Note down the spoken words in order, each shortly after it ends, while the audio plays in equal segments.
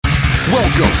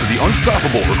Welcome to the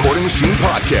Unstoppable Recording Machine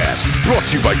Podcast, brought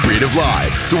to you by Creative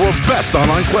Live, the world's best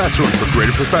online classroom for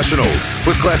creative professionals,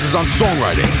 with classes on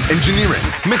songwriting, engineering,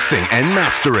 mixing, and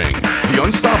mastering. The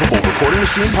Unstoppable Recording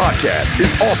Machine Podcast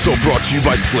is also brought to you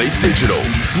by Slate Digital,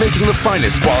 making the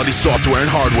finest quality software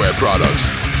and hardware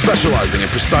products, specializing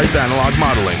in precise analog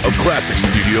modeling of classic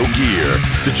studio gear.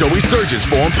 The Joey Sturgis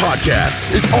Forum Podcast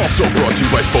is also brought to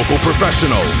you by Focal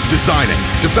Professional, designing,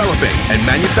 developing, and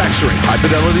manufacturing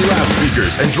high-fidelity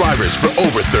loudspeakers and drivers for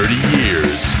over 30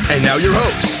 years. And now your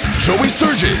hosts, Joey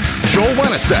Sturgis, Joel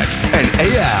Wanasek, and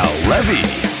Eyal Levy.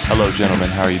 Hello, gentlemen.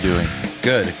 How are you doing?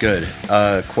 Good.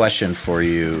 Question for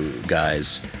you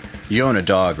guys. You own a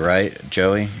dog, right,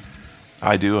 Joey?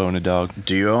 I do own a dog.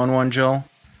 Do you own one, Joel?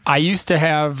 I used to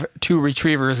have 2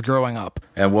 retrievers growing up.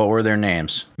 And what were their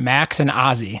names? Max and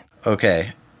Ozzy.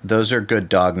 Okay, those are good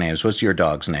dog names. What's your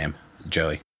dog's name,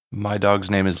 Joey? My dog's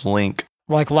name is Link.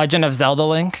 Like Legend of Zelda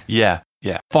Link? Yeah.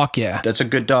 Fuck yeah. That's a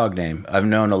good dog name. I've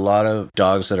known a lot of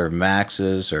dogs that are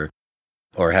Maxes or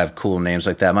have cool names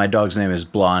like that. My dog's name is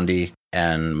Blondie,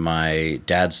 and my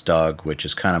dad's dog, which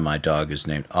is kind of my dog, is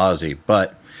named Ozzy.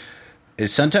 But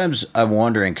sometimes I'm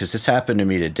wondering, because this happened to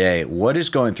me today, what is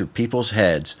going through people's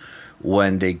heads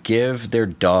when they give their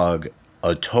dog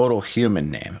a total human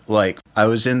name? Like, I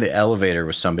was in the elevator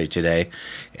with somebody today,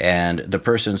 and the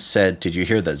person said, "Did you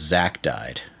hear that Zach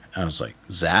died?" I was like,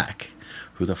 "Zach?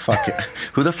 Who the fuck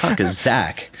is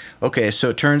Zach?" Okay, so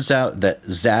it turns out that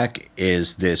Zach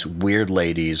is this weird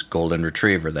lady's golden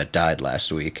retriever that died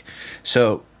last week.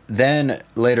 So then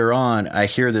later on, I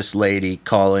hear this lady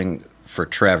calling for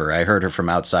Trevor. I heard her from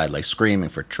outside, like screaming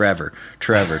for Trevor.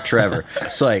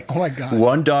 It's like, oh my God.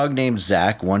 One dog named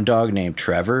Zach, one dog named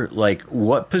Trevor. Like,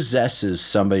 what possesses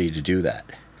somebody to do that?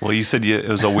 Well, you said it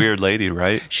was a weird lady,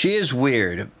 right? She is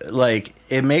weird. Like,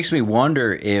 it makes me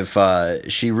wonder if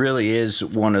she really is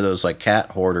one of those, like, cat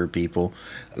hoarder people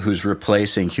who's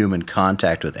replacing human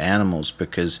contact with animals,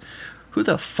 because who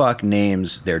the fuck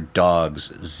names their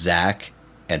dogs Zach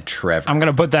and Trevor? I'm going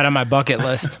to put that on my bucket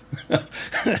list.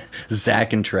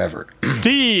 Zach and Trevor.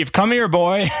 Steve, come here,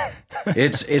 boy.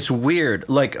 It's weird.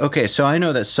 Like, okay, so I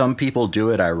know that some people do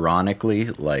it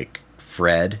ironically, like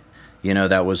Fred. You know,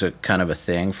 that was a kind of a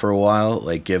thing for a while,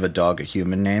 like give a dog a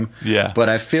human name. Yeah. But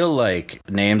I feel like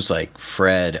names like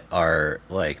Fred are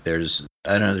like, there's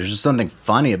just something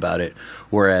funny about it.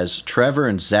 Whereas Trevor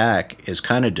and Zach is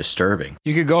kind of disturbing.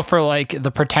 You could go for like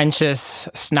the pretentious,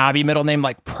 snobby middle name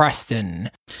like Preston.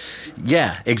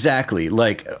 Yeah, exactly.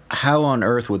 Like, how on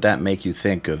earth would that make you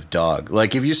think of dog?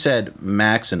 Like, if you said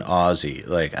Max and Ozzy,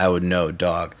 like, I would know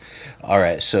dog. All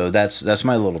right, so that's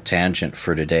my little tangent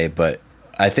for today, but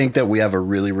I think that we have a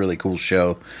really, really cool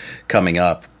show coming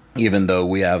up. Even though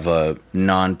we have a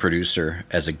non-producer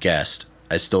as a guest,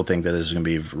 I still think that this is going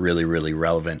to be really, really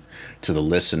relevant to the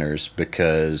listeners,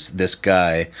 because this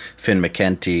guy, Finn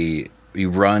McKenty, he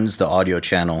runs the audio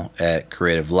channel at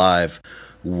Creative Live,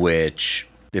 which,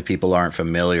 if people aren't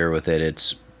familiar with it,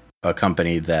 it's a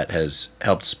company that has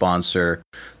helped sponsor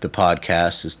the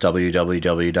podcast. It's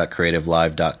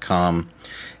www.creativelive.com.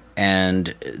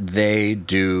 And they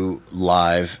do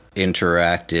live,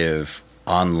 interactive,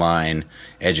 online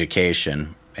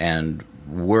education. And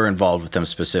we're involved with them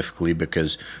specifically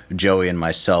because Joey and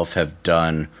myself have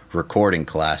done recording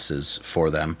classes for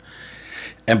them.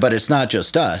 But it's not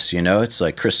just us, you know? It's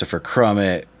like Christopher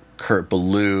Crummett, Kurt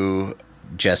Ballou,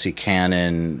 Jesse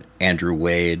Cannon, Andrew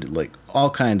Wade, like all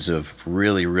kinds of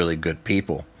really, really good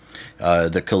people.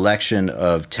 The collection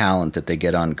of talent that they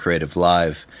get on Creative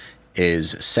Live is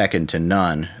second to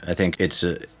none. I think it's,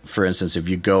 for instance, if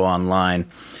you go online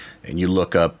and you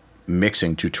look up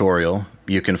mixing tutorial,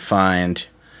 you can find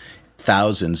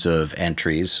thousands of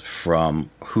entries from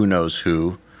who knows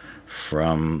who,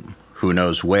 from who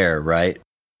knows where, right?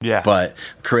 Yeah. But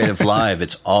Creative Live,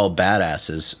 it's all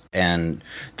badasses, and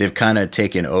they've kind of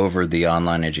taken over the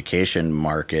online education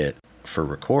market for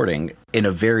recording in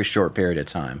a very short period of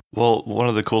time. Well, one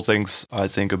of the cool things I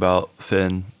think about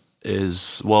Finn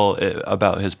is,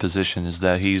 about his position is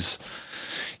that he's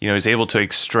able to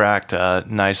extract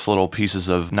nice little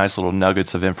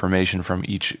nuggets of information from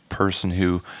each person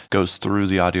who goes through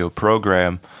the audio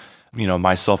program. You know,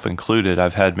 myself included,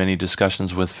 I've had many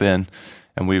discussions with Finn,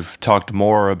 and we've talked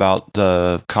more about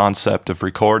the concept of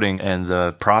recording and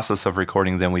the process of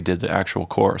recording than we did the actual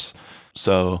course.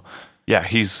 So, yeah,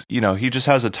 he just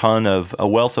has a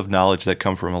wealth of knowledge that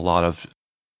come from a lot of.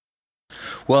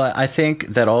 Well, I think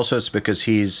that also it's because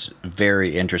he's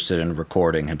very interested in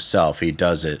recording himself. He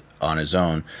does it on his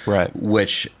own. Right.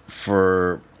 Which,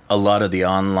 for a lot of the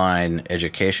online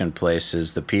education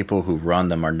places, the people who run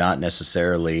them are not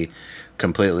necessarily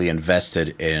completely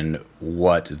invested in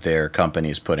what their company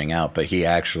is putting out, but he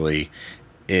actually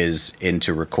is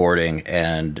into recording,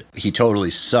 and he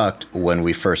totally sucked when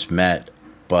we first met,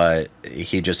 but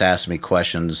he just asked me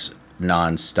questions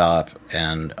nonstop,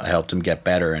 and I helped him get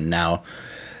better, and now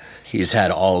he's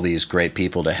had all these great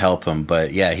people to help him.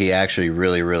 But yeah, he actually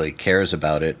really, really cares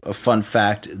about it. A fun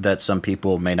fact that some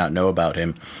people may not know about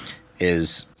him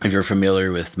is, if you're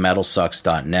familiar with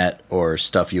metalsucks.net or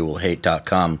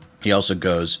stuffyouwillhate.com, he also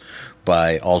goes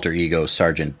by alter ego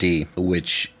Sergeant D,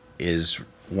 which is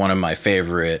one of my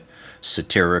favorite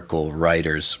satirical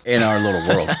writers in our little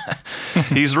world.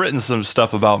 He's written some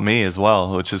stuff about me as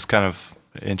well, which is kind of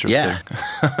interesting.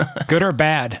 Yeah. Good or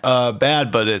bad?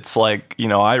 Bad, but it's like,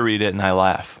 I read it and I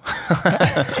laugh.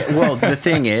 Well, the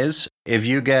thing is, if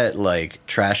you get like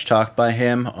trash talked by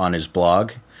him on his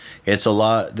blog, it's a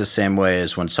lot the same way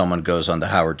as when someone goes on the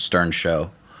Howard Stern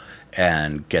show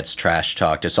and gets trash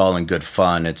talked. It's all in good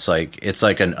fun. It's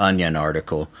like an Onion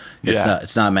article.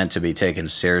 It's not meant to be taken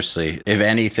seriously. If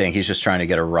anything, he's just trying to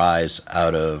get a rise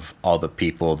out of all the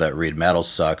people that read Metal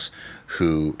Sucks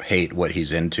who hate what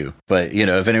he's into. But,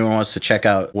 if anyone wants to check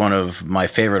out one of my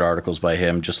favorite articles by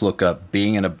him, just look up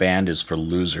 "Being in a Band is for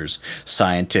Losers,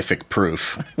 Scientific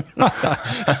Proof."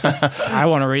 I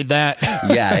want to read that.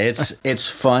 Yeah, it's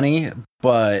funny,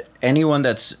 but anyone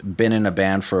that's been in a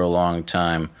band for a long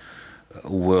time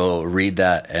will read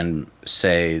that and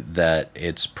say that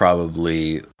it's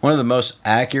probably one of the most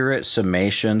accurate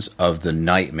summations of the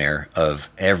nightmare of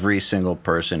every single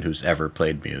person who's ever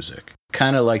played music.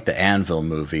 Kind of like the Anvil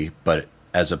movie, but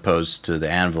as opposed to the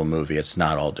Anvil movie, it's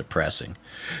not all depressing.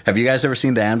 Have you guys ever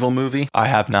seen the Anvil movie? I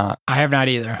have not. I have not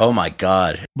either. Oh my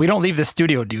God. We don't leave the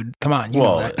studio, dude. Come on. You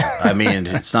know that. I mean,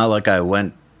 it's not like I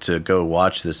went to go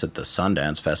watch this at the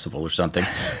Sundance Festival or something.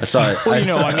 I saw it.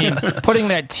 Putting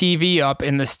that TV up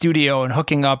in the studio and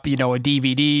hooking up, a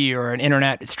DVD or an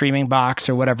internet streaming box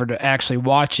or whatever to actually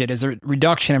watch it is a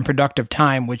reduction in productive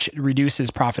time, which reduces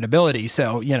profitability.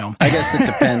 So, I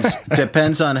guess it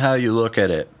depends on how you look at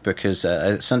it, because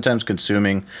sometimes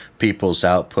consuming people's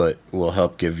output will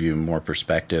help give you more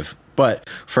perspective. But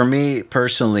for me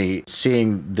personally,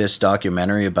 seeing this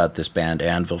documentary about this band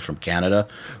Anvil from Canada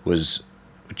was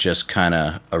just kind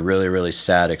of a really, really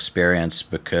sad experience,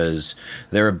 because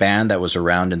they're a band that was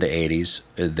around in the 80s.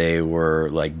 They were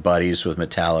like buddies with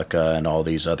Metallica and all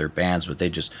these other bands, but they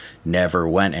just never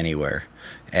went anywhere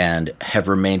and have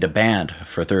remained a band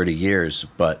for 30 years,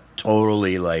 but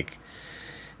totally like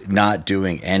not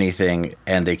doing anything.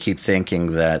 And they keep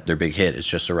thinking that their big hit is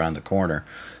just around the corner.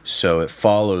 So it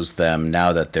follows them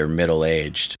now that they're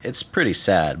middle-aged. It's pretty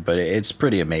sad, but it's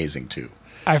pretty amazing too.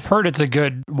 I've heard it's a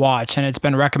good watch, and it's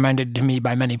been recommended to me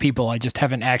by many people. I just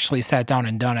haven't actually sat down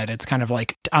and done it. It's kind of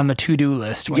like on the to-do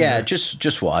list. Yeah,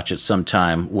 just watch it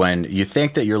sometime when you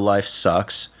think that your life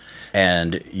sucks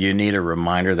and you need a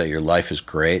reminder that your life is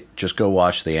great. Just go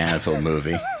watch the Anvil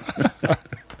movie.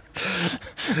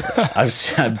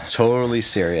 I'm totally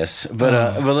serious.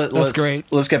 But that's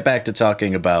great. Let's get back to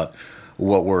talking about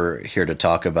what we're here to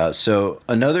talk about. So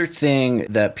another thing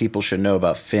that people should know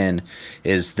about Finn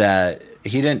is that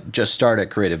he didn't just start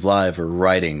at Creative Live or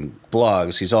writing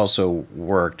blogs. He's also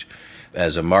worked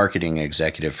as a marketing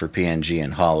executive for P&G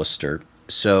and Hollister.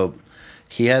 So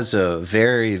he has a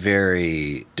very,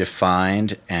 very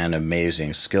defined and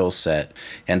amazing skill set.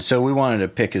 And so we wanted to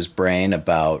pick his brain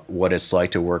about what it's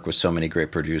like to work with so many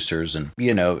great producers and,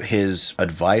 his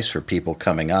advice for people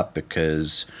coming up,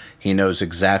 because he knows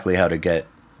exactly how to get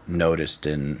noticed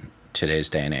in today's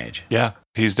day and age. Yeah,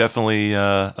 he's definitely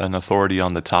an authority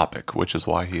on the topic, which is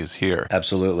why he is here.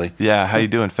 Absolutely. Yeah, how you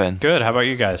doing, Finn? Good. How about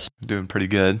you guys? Doing pretty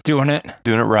good. Doing it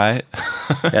right.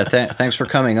 Yeah, thanks for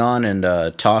coming on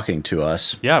and talking to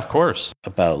us. Yeah, of course.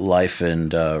 About life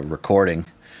and recording.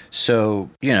 So,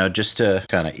 just to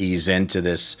kind of ease into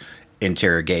this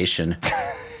interrogation.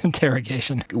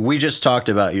 We just talked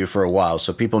about you for a while,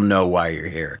 so people know why you're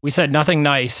here. We said nothing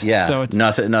nice. Yeah, so it's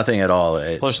nothing at all.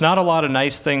 Well, there's not a lot of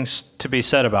nice things to be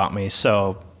said about me,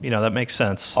 so, that makes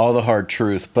sense. All the hard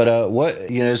truth. But what,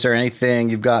 is there anything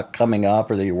you've got coming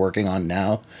up or that you're working on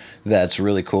now that's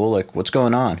really cool? Like, what's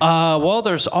going on? Well,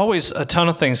 there's always a ton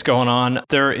of things going on.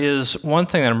 There is one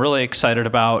thing that I'm really excited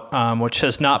about, which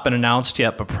has not been announced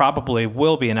yet, but probably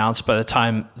will be announced by the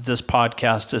time this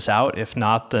podcast is out. If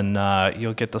not, then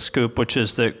you'll get the scoop, which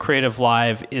is that Creative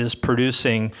Live is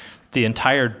producing the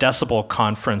entire Decibel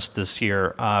conference this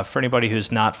year. For anybody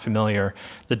who's not familiar,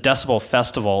 the Decibel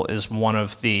Festival is one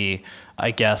of the,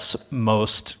 I guess,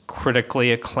 most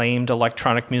critically acclaimed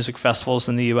electronic music festivals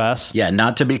in the U.S. Yeah,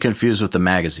 not to be confused with the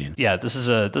magazine. Yeah, this is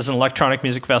an electronic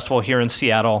music festival here in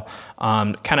Seattle.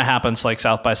 Kind of happens like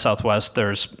South by Southwest.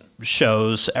 There's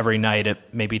shows every night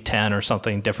at maybe 10 or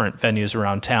something, different venues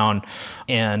around town.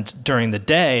 And during the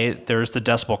day, there's the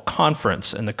Decibel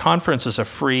Conference. And the conference is a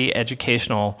free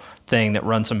educational thing that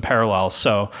runs in parallel.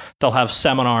 So they'll have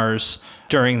seminars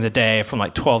during the day from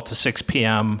like 12 to 6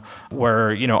 p.m.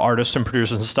 where, artists and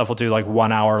producers and stuff will do like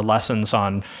 1 hour lessons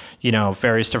on,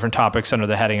 various different topics under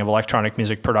the heading of electronic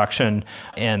music production.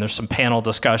 And there's some panel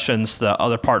discussions. The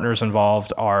other partners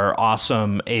involved are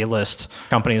awesome A-list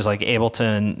companies like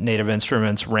Ableton, Native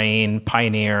Instruments, Rain,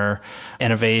 Pioneer,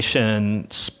 Innovation,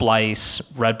 Splice,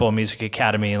 Red Bull Music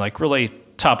Academy, like really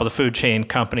top of the food chain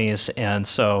companies. And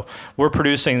so we're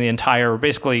producing the entire,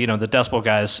 basically, the Decibel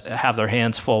guys have their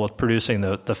hands full with producing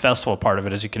the festival part of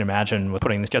it, as you can imagine, with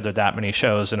putting together that many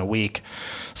shows in a week.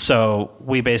 So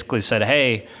we basically said,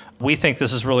 hey, we think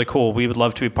this is really cool. We would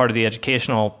love to be part of the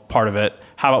educational part of it.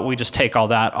 How about we just take all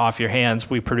that off your hands?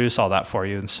 We produce all that for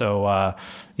you. And so,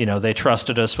 they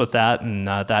trusted us with that, and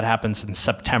that happens in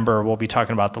September. We'll be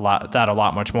talking about that a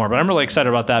lot much more. But I'm really excited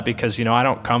about that because, I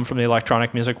don't come from the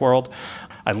electronic music world.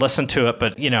 I listened to it,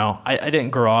 but, I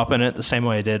didn't grow up in it the same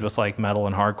way I did with like metal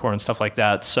and hardcore and stuff like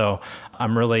that. So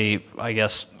I'm really, I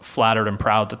guess, flattered and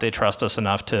proud that they trust us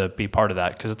enough to be part of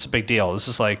that because it's a big deal. This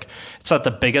is like, it's not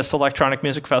the biggest electronic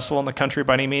music festival in the country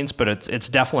by any means, but it's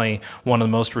definitely one of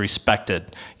the most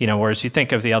respected, whereas you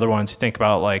think of the other ones, you think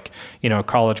about like,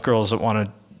 college girls that want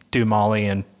to do Molly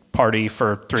and party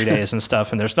for 3 days and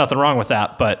stuff, and there's nothing wrong with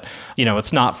that, but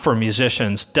it's not for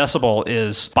musicians. Decibel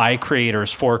is by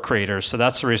creators for creators, so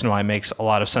that's the reason why it makes a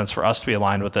lot of sense for us to be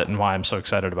aligned with it and why I'm so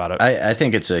excited about it. I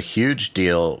think it's a huge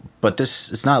deal, but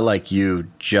it's not like you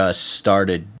just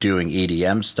started doing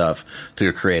EDM stuff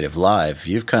through Creative Live.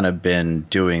 You've kind of been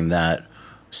doing that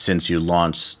since you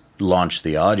launched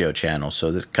the audio channel,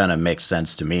 so this kind of makes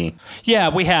sense to me. Yeah,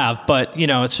 we have, but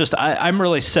it's just I'm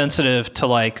really sensitive to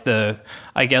like the,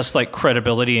 I guess, like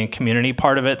credibility and community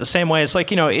part of it. The same way as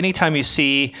like anytime you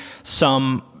see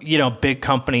some big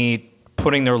company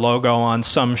putting their logo on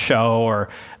some show, or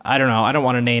I don't know, I don't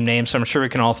want to name names, so I'm sure we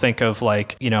can all think of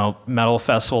like Metal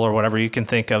Festival or whatever you can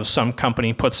think of. Some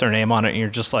company puts their name on it, and you're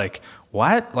just like,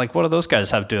 what? Like, what do those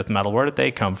guys have to do with metal? Where did they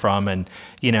come from? And,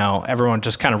 everyone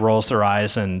just kind of rolls their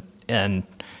eyes and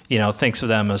thinks of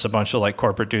them as a bunch of like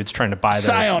corporate dudes trying to buy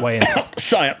their way into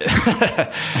Scion.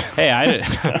 Hey,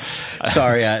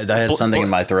 Sorry, I had something in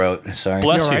my throat. Sorry.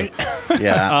 Bless you. Right.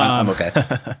 Yeah, I'm okay.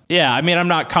 Yeah, I mean, I'm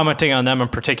not commenting on them in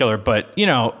particular, but,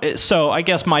 so I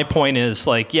guess my point is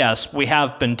like, yes, we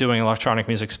have been doing electronic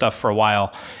music stuff for a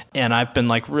while, and I've been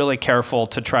like really careful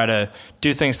to try to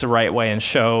do things the right way and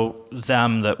show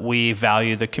them that we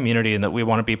value the community and that we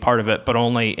want to be part of it, but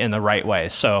only in the right way.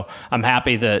 So I'm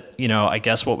happy that, I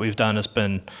guess what we've done has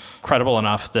been credible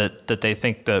enough that they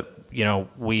think that,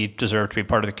 we deserve to be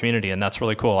part of the community, and that's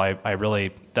really cool. I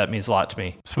really, that means a lot to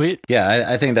me. Sweet. Yeah,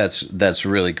 I think that's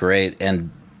really great, and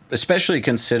especially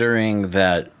considering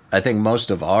that I think most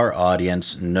of our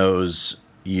audience knows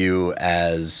you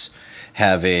as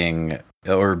having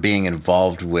or being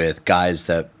involved with guys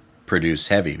that produce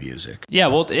heavy music. Yeah,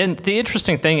 well, and the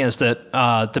interesting thing is that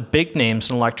the big names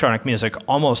in electronic music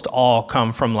almost all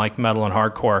come from like metal and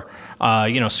hardcore.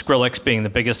 Skrillex being the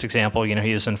biggest example.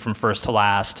 He's in From First to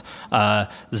Last.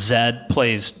 Zed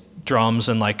plays drums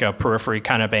in like a Periphery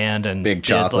kind of band, and Big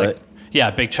Chocolate.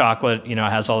 Big Chocolate.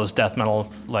 Has all his death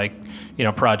metal like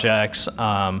projects.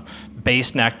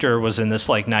 Bass Nectar was in this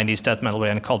like 90s death metal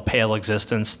band called Pale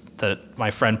Existence that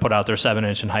my friend put out their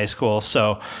 7-inch in high school.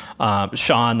 So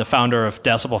Sean, the founder of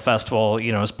Decibel Festival,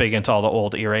 is big into all the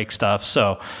old earache stuff.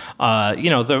 So,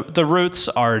 the roots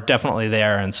are definitely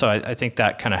there. And so I think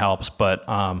that kind of helps. But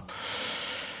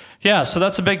yeah, so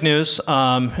that's the big news.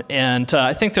 And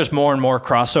I think there's more and more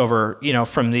crossover,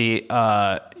 from the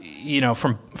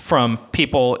from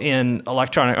people in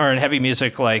electronic or in heavy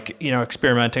music, like,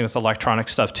 experimenting with electronic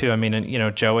stuff too. I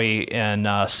mean, Joey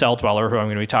and Cell Dweller, who I'm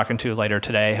going to be talking to later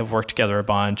today, have worked together a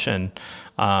bunch. And,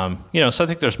 so I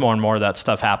think there's more and more of that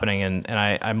stuff happening. And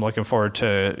I'm looking forward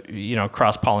to,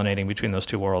 cross-pollinating between those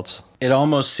two worlds. It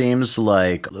almost seems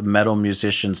like metal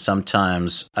musicians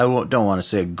sometimes, don't want to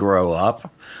say grow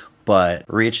up, but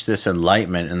reach this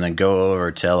enlightenment and then go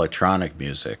over to electronic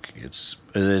music.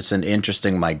 It's an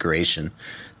interesting migration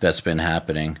that's been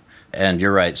happening. And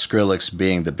you're right, Skrillex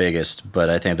being the biggest, but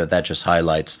I think that just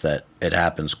highlights that it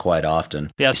happens quite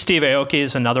often. Yeah, Steve Aoki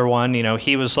is another one. You know,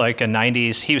 he was like a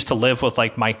 90s. He used to live with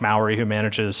like Mike Mowery, who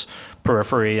manages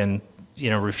Periphery, and, you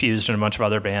know, Refused and a bunch of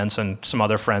other bands and some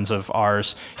other friends of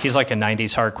ours. He's like a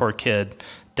 90s hardcore kid.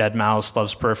 Deadmau5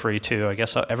 loves Periphery too. I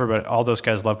guess everybody, all those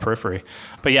guys love Periphery.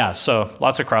 But yeah, so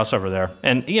lots of crossover there.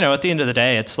 And, you know, at the end of the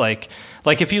day, it's like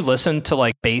if you listen to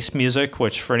like bass music,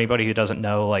 which for anybody who doesn't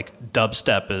know, like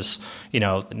dubstep is, you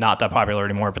know, not that popular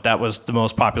anymore, but that was the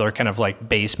most popular kind of like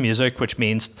bass music, which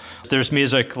means there's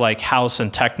music like house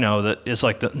and techno that is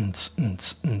like the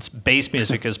bass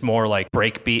music is more like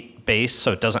breakbeat bass,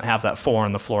 so it doesn't have that 4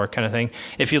 on the floor kind of thing.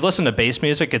 If you listen to bass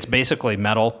music, it's basically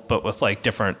metal, but with like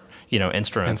different, you know,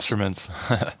 instruments.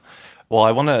 Well,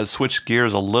 I want to switch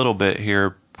gears a little bit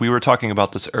here. We were talking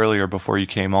about this earlier before you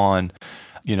came on.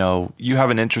 You know, you have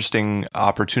an interesting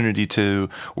opportunity to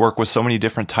work with so many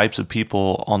different types of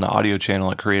people on the audio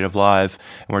channel at Creative Live.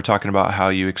 And we're talking about how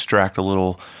you extract a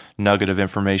little nugget of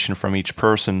information from each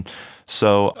person.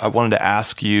 So I wanted to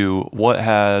ask you, what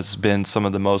has been some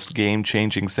of the most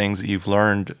game-changing things that you've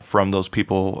learned from those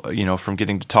people, you know, from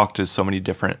getting to talk to so many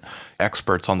different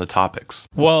experts on the topics?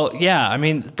 Well, yeah, I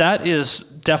mean, that is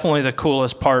definitely the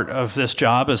coolest part of this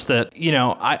job, is that, you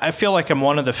know, I feel like I'm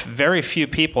one of the very few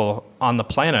people on the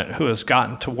planet who has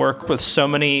gotten to work with so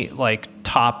many like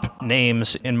top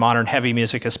names in modern heavy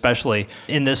music, especially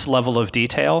in this level of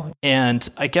detail. And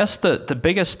I guess the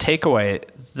biggest takeaway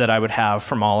that I would have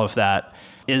from all of that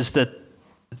is that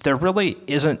there really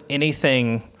isn't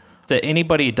anything that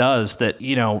anybody does that,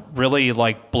 you know, really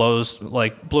like blew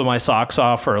my socks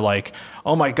off, or like,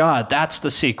 oh my God, that's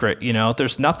the secret. You know,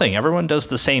 there's nothing. Everyone does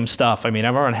the same stuff. I mean,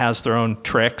 everyone has their own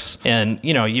tricks, and,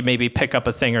 you know, you maybe pick up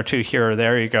a thing or two here or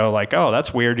there. You go like, oh,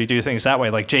 that's weird. You do things that way.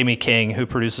 Like Jamie King, who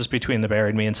produces Between the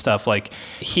Buried Me and stuff, like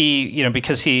he, you know,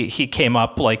 because he came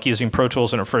up like using Pro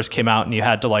Tools when it first came out, and you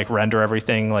had to like render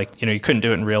everything. Like, you know, you couldn't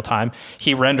do it in real time.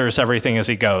 He renders everything as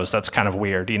he goes. That's kind of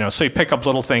weird, you know? So you pick up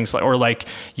little things like, or like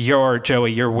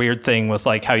your weird thing with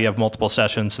like how you have multiple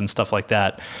sessions and stuff like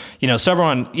that. You know, so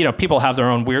everyone, you know, people have their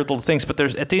own weird little things, but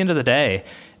there's, at the end of the day,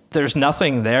 there's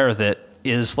nothing there that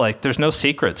is like, there's no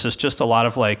secrets. It's just a lot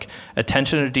of like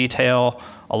attention to detail,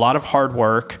 a lot of hard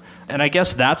work. And I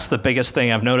guess that's the biggest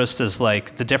thing I've noticed, is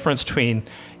like the difference between,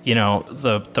 you know,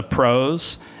 the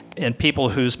pros and people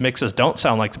whose mixes don't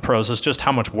sound like the pros is just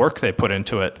how much work they put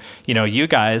into it. You know, you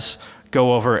guys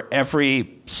go over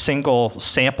every single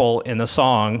sample in the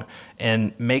song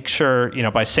and make sure, you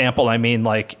know, by sample, I mean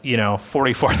like, you know,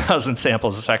 44,000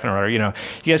 samples a second or whatever, you know,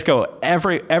 you guys go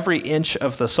every inch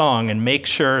of the song and make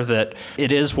sure that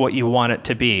it is what you want it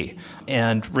to be.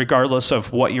 And regardless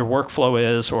of what your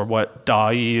workflow is, or what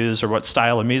DAW you use, or what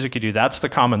style of music you do, that's the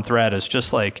common thread, is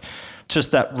just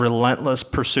that relentless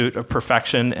pursuit of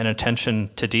perfection and attention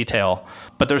to detail.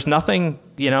 But there's nothing,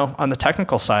 you know, on the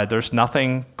technical side, there's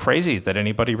nothing crazy that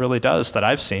anybody really does that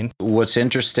I've seen. What's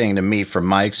interesting to me from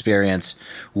my experience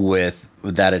with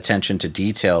that attention to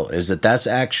detail is that that's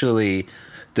actually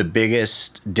the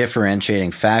biggest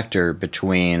differentiating factor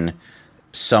between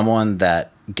someone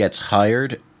that gets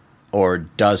hired or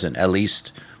doesn't, at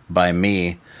least by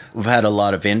me. We've had a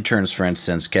lot of interns, for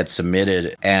instance, get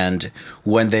submitted, and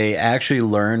when they actually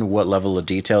learn what level of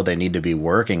detail they need to be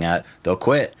working at, they'll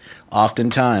quit.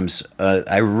 Oftentimes,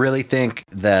 I really think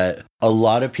that a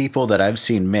lot of people that I've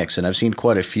seen mix, and I've seen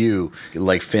quite a few,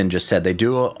 like Finn just said, they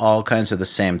do all kinds of the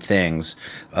same things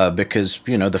because,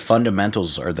 you know, the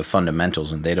fundamentals are the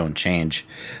fundamentals and they don't change.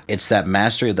 It's that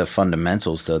mastery of the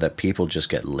fundamentals, though, that people just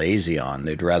get lazy on.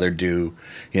 They'd rather do,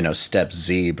 you know, step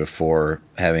Z before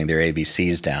having their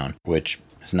ABCs down, which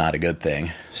is not a good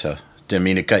thing. So didn't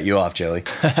mean to cut you off, Joey.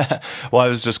 Well, I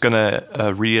was just going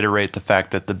to reiterate the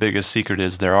fact that the biggest secret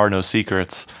is there are no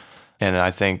secrets. And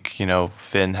I think, you know,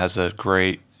 Finn has a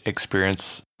great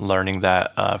experience learning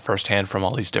that firsthand from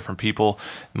all these different people,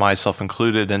 myself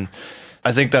included. And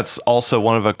I think that's also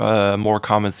one of a more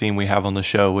common theme we have on the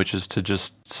show, which is to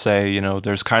just say, you know,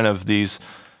 there's kind of these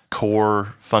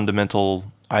core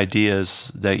fundamental ideas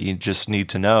that you just need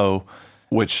to know,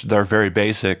 which they're very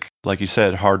basic. Like you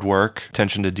said, hard work,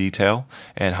 attention to detail,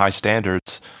 and high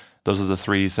standards. Those are the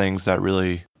three things that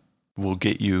really will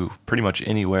get you pretty much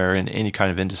anywhere in any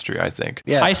kind of industry, I think.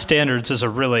 Yeah. High standards is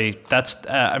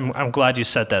I'm glad you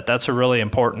said that. That's a really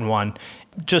important one.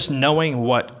 Just knowing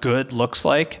what good looks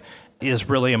like is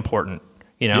really important,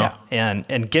 you know, yeah.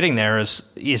 And getting there is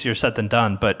easier said than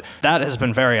done. But that has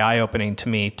been very eye-opening to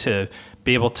me, to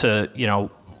be able to, you know,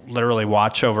 literally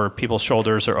watch over people's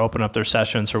shoulders or open up their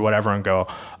sessions or whatever and go,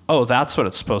 oh, that's what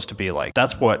it's supposed to be like.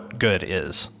 That's what good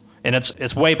is. And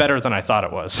it's way better than I thought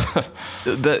it was.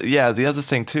 The other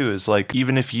thing too is like,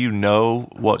 even if you know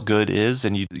what good is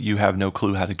and you have no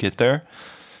clue how to get there,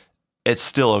 it's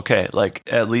still okay. Like,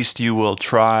 at least you will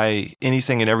try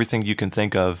anything and everything you can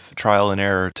think of, trial and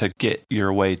error, to get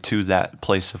your way to that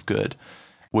place of good,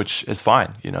 which is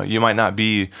fine. You know, you might not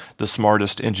be the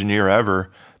smartest engineer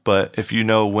ever, but if you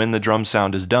know when the drum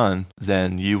sound is done,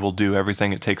 then you will do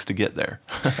everything it takes to get there.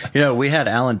 You know, we had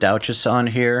Alan Douches on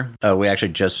here. We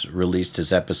actually just released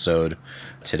his episode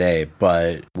today,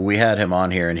 but we had him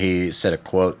on here and he said a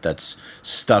quote that's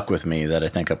stuck with me that I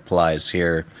think applies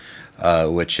here,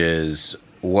 which is,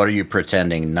 "What are you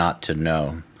pretending not to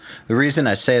know?" The reason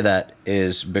I say that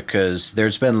is because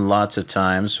there's been lots of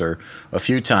times, or a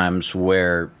few times,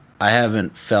 where I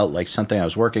haven't felt like something I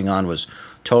was working on was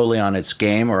totally on its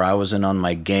game, or I wasn't on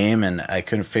my game and I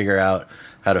couldn't figure out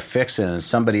how to fix it. And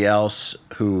somebody else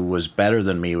who was better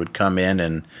than me would come in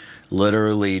and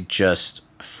literally just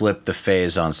flip the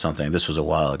phase on something. This was a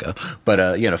while ago, but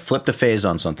flip the phase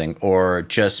on something, or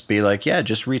just be like, yeah,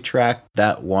 just retract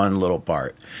that one little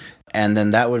part. And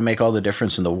then that would make all the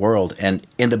difference in the world. And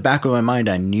in the back of my mind,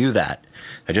 I knew that.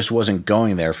 I just wasn't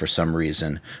going there for some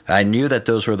reason. I knew that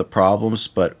those were the problems,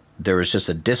 but there was just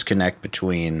a disconnect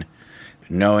between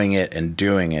knowing it and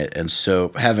doing it. And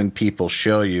so having people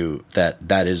show you that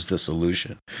that is the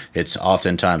solution, it's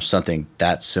oftentimes something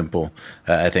that simple,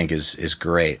 I think is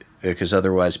great, because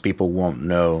otherwise people won't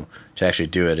know to actually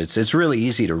do it. It's really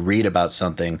easy to read about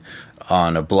something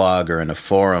on a blog or in a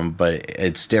forum, but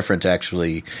it's different to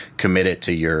actually commit it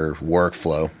to your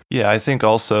workflow. Yeah, I think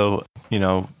also,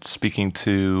 speaking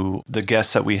to the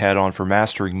guests that we had on for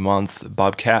Mastering Month,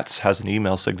 Bob Katz has an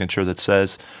email signature that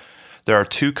says, "There are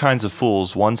two kinds of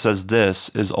fools. One says this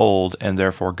is old and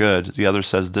therefore good. The other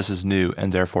says this is new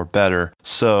and therefore better."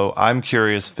 So I'm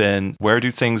curious, Finn, where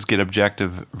do things get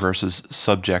objective versus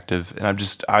subjective? And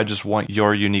I just want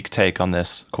your unique take on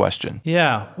this question.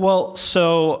 Yeah, well,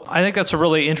 so I think that's a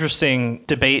really interesting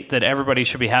debate that everybody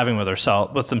should be having with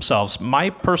themselves. My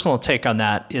personal take on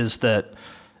that is that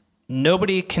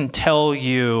nobody can tell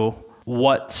you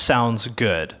what sounds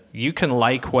good. You can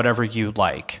like whatever you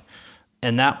like.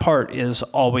 And that part is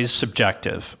always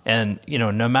subjective. And,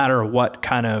 no matter what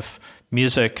kind of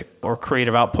music or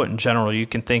creative output in general you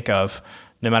can think of,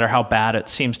 no matter how bad it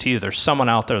seems to you, there's someone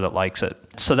out there that likes it.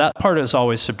 So that part is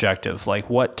always subjective, like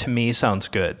what to me sounds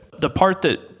good. The part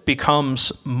that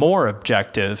becomes more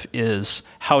objective is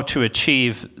how to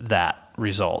achieve that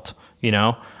result,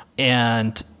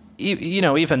 And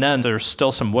even then there's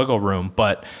still some wiggle room,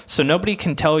 but so nobody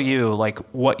can tell you like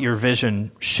what your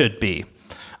vision should be.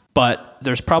 But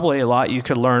there's probably a lot you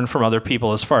could learn from other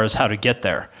people as far as how to get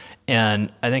there. And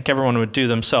I think everyone would do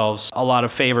themselves a lot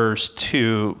of favors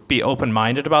to be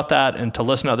open-minded about that and to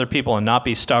listen to other people and not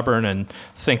be stubborn and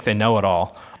think they know it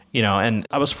all. And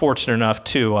I was fortunate enough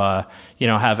to,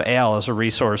 have AL as a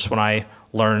resource when I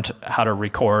learned how to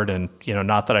record. And,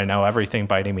 not that I know everything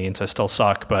by any means, I still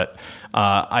suck, but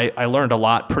I learned a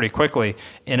lot pretty quickly.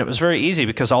 And it was very easy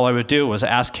because all I would do was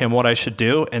ask him what I should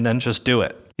do and then just do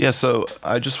it. Yeah, so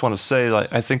I just want to say,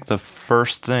 I think the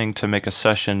first thing to make a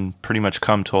session pretty much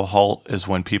come to a halt is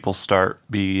when people start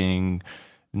being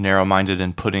narrow-minded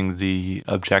and putting the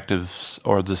objectives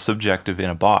or the subjective in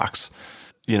a box.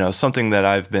 Something that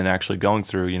I've been actually going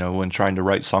through, when trying to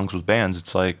write songs with bands,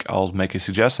 it's like I'll make a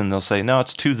suggestion, they'll say, no,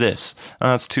 it's to this,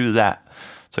 no, it's to that.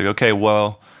 It's like, okay,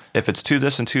 well, if it's to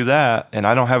this and to that, and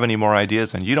I don't have any more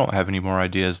ideas and you don't have any more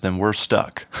ideas, then we're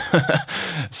stuck.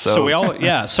 So we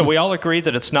all agree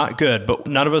that it's not good, but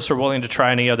none of us are willing to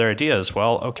try any other ideas.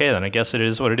 Well, okay, then I guess it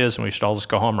is what it is, and we should all just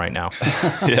go home right now.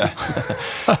 Yeah.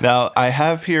 Now, I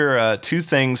have here two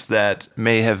things that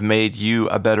may have made you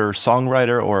a better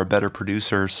songwriter or a better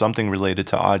producer, something related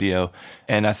to audio.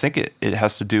 And I think it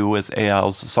has to do with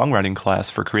AL's songwriting class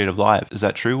for Creative Live. Is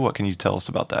that true? What can you tell us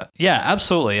about that? Yeah,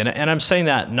 absolutely. And I'm saying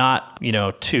that not,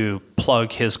 to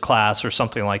plug his class or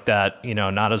something like that,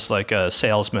 not as like a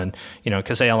salesman,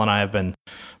 because AL and I have been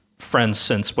friends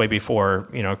since way before,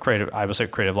 I was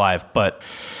at Creative Live. But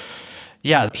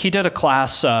yeah, he did a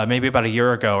class maybe about a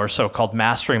year ago or so called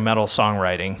Mastering Metal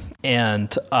Songwriting.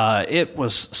 And it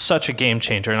was such a game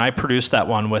changer. And I produced that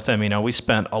one with him. We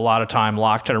spent a lot of time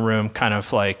locked in a room, kind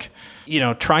of like,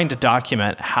 trying to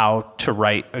document how to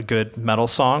write a good metal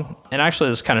song. And actually,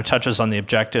 this kind of touches on the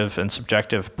objective and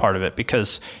subjective part of it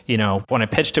because, when I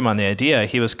pitched him on the idea,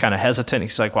 he was kind of hesitant.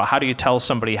 He's like, well, how do you tell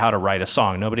somebody how to write a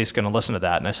song? Nobody's going to listen to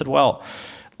that. And I said, well,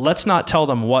 let's not tell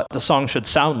them what the song should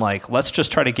sound like. Let's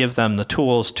just try to give them the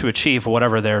tools to achieve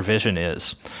whatever their vision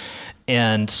is.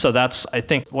 And so that's, I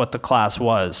think, what the class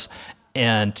was.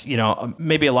 And, you know,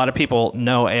 maybe a lot of people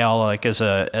know Eyal like as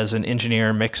an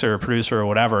engineer, mixer, producer, or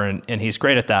whatever, and he's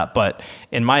great at that. But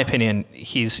in my opinion,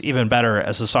 he's even better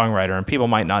as a songwriter. And people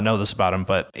might not know this about him,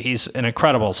 but he's an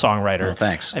incredible songwriter. Well,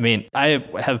 thanks. I mean, I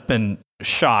have been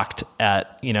shocked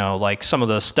at, you know, like some of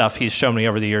the stuff he's shown me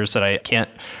over the years that I can't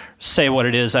say what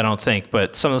it is, I don't think.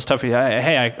 But some of the stuff,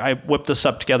 I whipped this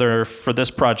up together for this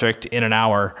project in an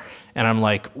hour. And I'm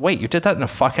like, wait, you did that in a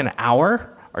fucking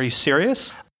hour? Are you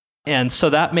serious? And so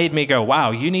that made me go,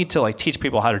 wow, you need to like teach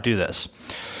people how to do this.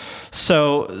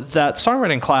 So that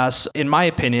songwriting class, in my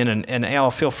opinion, and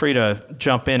Eyal, feel free to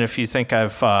jump in if you think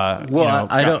I've I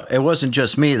don't. It wasn't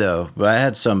just me though, but I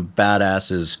had some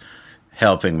badasses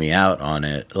helping me out on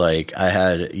it. Like I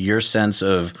had your sense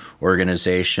of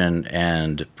organization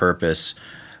and purpose,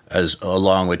 as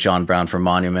along with John Brown from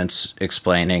Monuments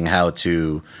explaining how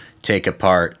to take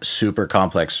apart super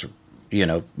complex, you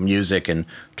know, music and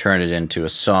turn it into a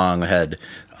song. I had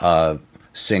a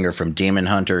singer from Demon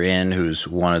Hunter who's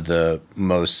one of the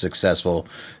most successful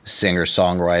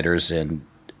singer-songwriters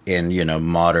in you know,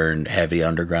 modern heavy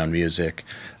underground music.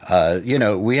 You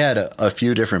know, we had a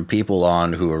few different people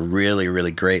on who are really,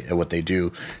 really great at what they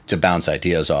do to bounce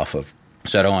ideas off of.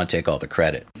 So I don't want to take all the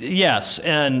credit. Yes,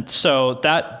 and so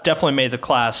that definitely made the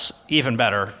class even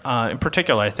better. In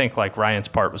particular, I think like Ryan's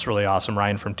part was really awesome,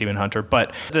 Ryan from Demon Hunter.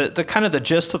 But the kind of the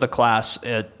gist of the class,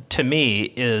 to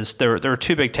me, is there are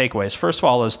two big takeaways. First of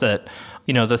all is that,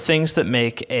 you know, the things that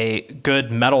make a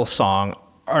good metal song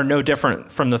are no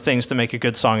different from the things that make a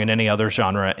good song in any other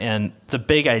genre. And the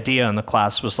big idea in the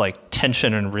class was like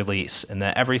tension and release, and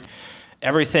that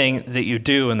everything that you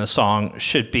do in the song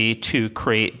should be to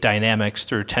create dynamics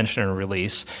through tension and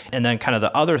release. And then kind of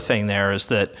the other thing there is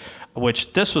that,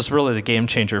 which this was really the game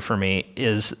changer for me,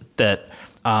 is that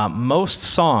most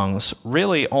songs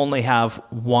really only have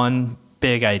one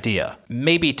big idea,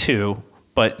 maybe two,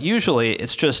 but usually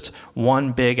it's just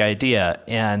one big idea.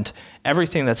 And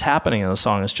everything that's happening in the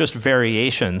song is just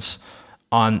variations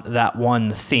on that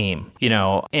one theme, you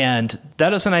know, and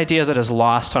that is an idea that is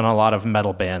lost on a lot of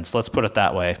metal bands, let's put it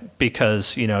that way,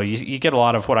 because, you know, you get a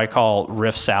lot of what I call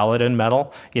riff salad in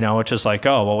metal, you know, which is like,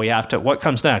 oh, well, we have to, what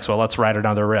comes next? Well, let's write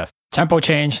another riff. Tempo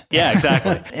change. Yeah,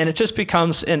 exactly. And it just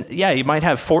becomes, and yeah, you might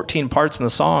have 14 parts in the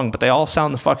song, but they all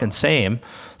sound the fucking same.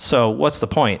 So what's the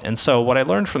point? And so what I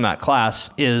learned from that class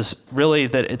is really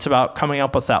that it's about coming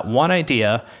up with that one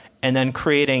idea and then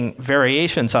creating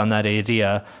variations on that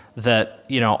idea that,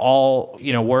 you know, all,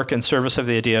 you know, work in service of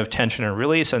the idea of tension and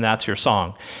release, and that's your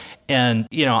song. And,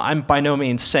 you know, I'm by no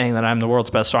means saying that I'm the world's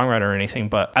best songwriter or anything,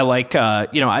 but I like,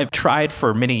 you know, I've tried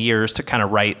for many years to kind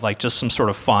of write like just some sort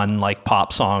of fun, like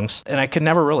pop songs, and I could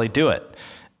never really do it.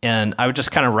 And I would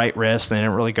just kind of write riffs, and they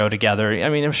didn't really go together. I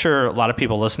mean, I'm sure a lot of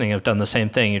people listening have done the same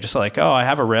thing. You're just like, oh, I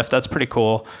have a riff, that's pretty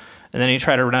cool. And then you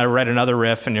try to write another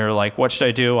riff, and you're like, what should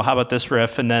I do? Well, how about this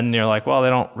riff? And then you're like, well, they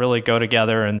don't really go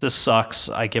together, and this sucks.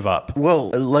 I give up.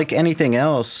 Well, like anything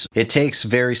else, it takes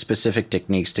very specific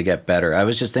techniques to get better. I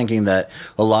was just thinking that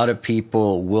a lot of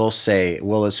people will say,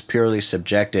 well, it's purely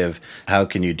subjective. How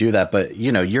can you do that? But,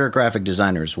 you know, you're a graphic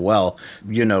designer as well.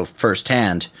 You know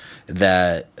firsthand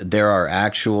that there are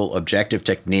actual objective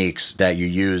techniques that you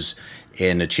use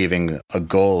in achieving a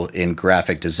goal in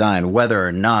graphic design, whether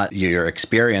or not your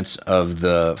experience of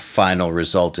the final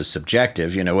result is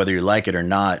subjective. You know, whether you like it or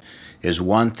not is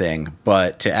one thing,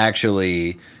 but to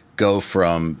actually go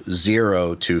from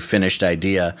zero to finished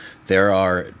idea, there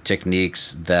are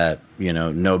techniques that, you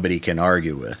know, nobody can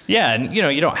argue with. Yeah, and, you know,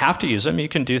 you don't have to use them. You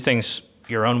can do things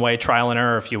your own way, trial and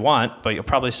error if you want, but you'll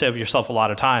probably save yourself a lot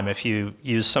of time if you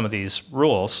use some of these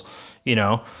rules. You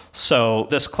know, so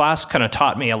this class kind of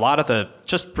taught me a lot of the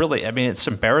just really, I mean, it's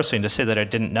embarrassing to say that I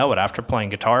didn't know it after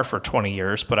playing guitar for 20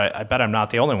 years, but I bet I'm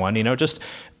not the only one, you know, just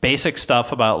basic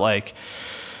stuff about like,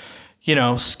 you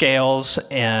know, scales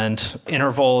and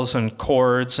intervals and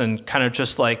chords and kind of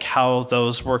just like how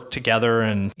those work together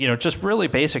and, you know, just really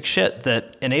basic shit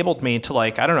that enabled me to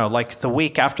like, I don't know, like the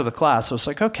week after the class, I was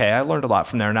like, okay, I learned a lot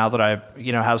from there. Now that I,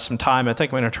 you know, have some time, I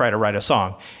think I'm going to try to write a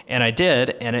song. And I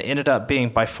did, and it ended up being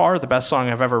by far the best song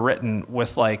I've ever written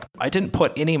with like, I didn't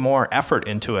put any more effort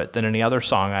into it than any other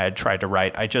song I had tried to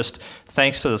write. I just,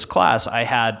 thanks to this class, I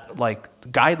had like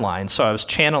guidelines. So I was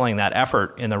channeling that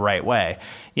effort in the right way.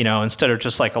 You know, instead of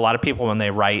just like a lot of people when they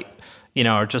write, you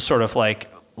know, are just sort of like,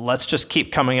 let's just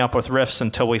keep coming up with riffs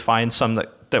until we find some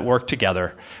that work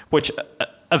together, which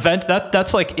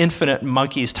That's like infinite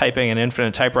monkeys typing and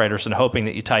infinite typewriters and hoping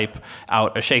that you type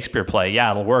out a Shakespeare play. Yeah,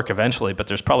 it'll work eventually, but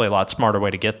there's probably a lot smarter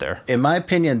way to get there. In my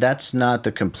opinion, that's not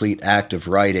the complete act of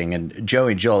writing. And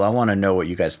Joey and Joel, I want to know what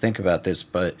you guys think about this,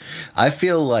 but I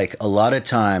feel like a lot of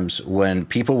times when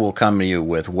people will come to you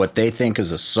with what they think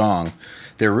is a song,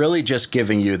 they're really just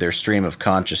giving you their stream of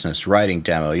consciousness writing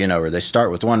demo, where they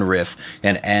start with one riff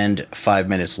and end 5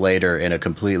 minutes later in a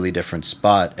completely different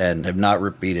spot and have not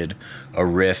repeated a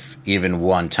riff even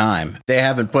one time. They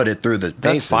haven't put it through the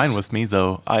paces. That's fine with me,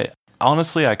 though. I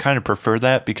kind of prefer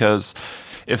that, because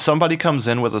if somebody comes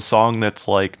in with a song that's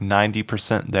like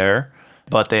 90% there,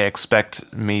 but they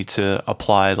expect me to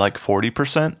apply like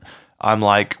 40%, I'm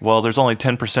like, well, there's only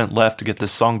 10% left to get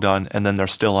this song done, and then they're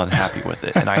still unhappy with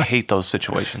it. And I hate those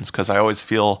situations because I always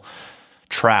feel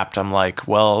trapped. I'm like,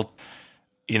 well,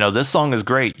 this song is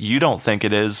great. You don't think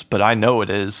it is, but I know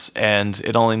it is, and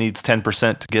it only needs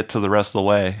 10% to get to the rest of the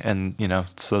way. And,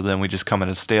 so then we just come at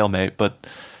a stalemate. But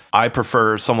I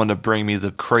prefer someone to bring me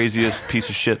the craziest piece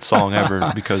of shit song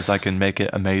ever because I can make it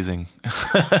amazing.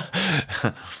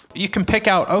 You can pick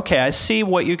out, okay, I see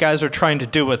what you guys are trying to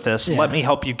do with this. Yeah. Let me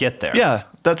help you get there. Yeah,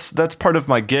 that's part of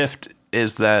my gift,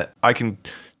 is that I can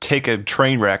take a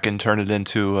train wreck and turn it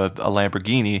into a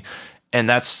Lamborghini. And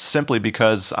that's simply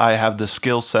because I have the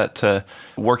skill set to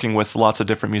working with lots of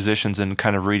different musicians and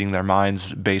kind of reading their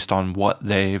minds based on what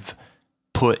they've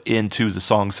put into the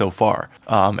song so far.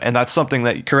 And that's something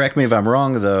that... Correct me if I'm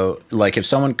wrong, though. Like, if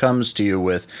someone comes to you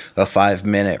with a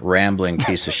 5-minute rambling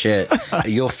piece of shit,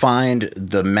 you'll find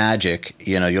the magic,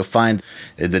 you'll find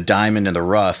the diamond in the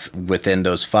rough within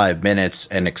those 5 minutes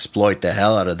and exploit the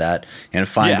hell out of that and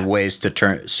find ways to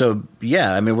turn... So,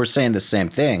 yeah, I mean, we're saying the same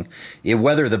thing.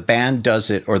 Whether the band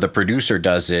does it or the producer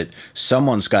does it,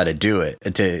 someone's got to do it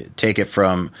to take it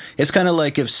from... It's kind of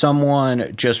like if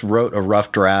someone just wrote a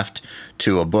rough draft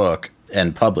to a book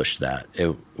and published that,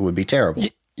 it would be terrible.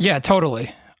 Yeah,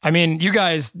 totally. I mean, you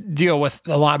guys deal with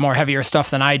a lot more heavier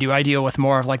stuff than I do. I deal with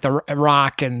more of like the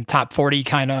rock and top 40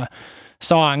 kind of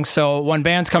songs. So when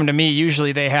bands come to me,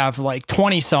 usually they have like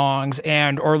 20 songs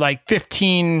or like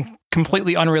 15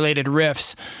 completely unrelated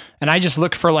riffs. And I just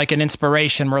look for like an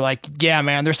inspiration. We're like, yeah,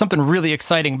 man, there's something really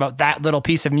exciting about that little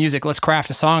piece of music. Let's craft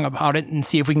a song about it and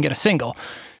see if we can get a single.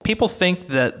 People think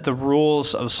that the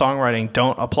rules of songwriting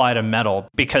don't apply to metal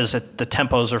because the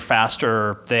tempos are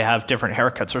faster, they have different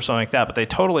haircuts or something like that, but they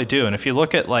totally do. And if you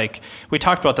look at, like, we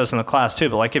talked about this in the class too,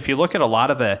 but like if you look at a lot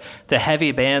of the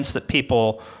heavy bands that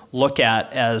people look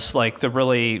at as like the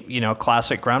really,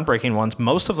 classic groundbreaking ones,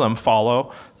 most of them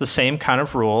follow the same kind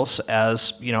of rules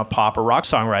as, pop or rock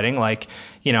songwriting. Like,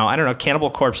 I don't know, Cannibal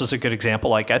Corpse is a good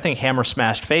example. Like, I think Hammer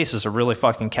Smashed Face is a really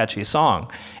fucking catchy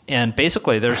song. And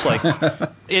basically there's like,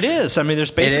 it is. I mean,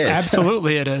 there's basically...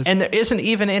 Absolutely it is. And there isn't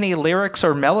even any lyrics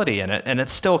or melody in it. And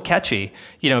it's still catchy,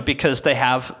 because they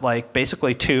have like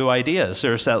basically two ideas.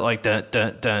 There's that like, dun,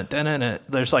 dun, dun, dun, dun, dun.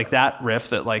 There's like that riff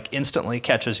that like instantly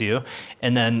catches you.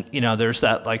 And then, there's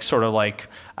that like sort of like,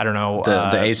 I don't know.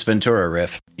 The Ace Ventura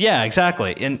riff. Yeah,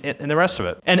 exactly. And the rest of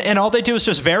it. And all they do is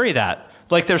just vary that.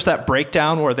 Like there's that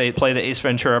breakdown where they play the Ace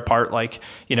Ventura part like,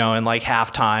 in like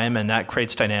halftime, and that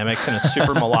creates dynamics, and it's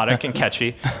super melodic and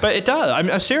catchy. But it does.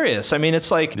 I'm serious. I mean, it's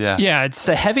like it's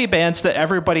the heavy bands that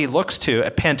everybody looks to.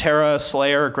 Pantera,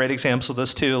 Slayer, great examples of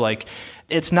this too. Like,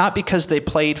 it's not because they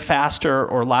played faster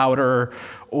or louder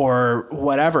or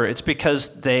whatever. It's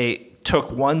because they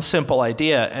took one simple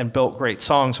idea and built great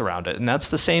songs around it. And that's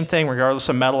the same thing regardless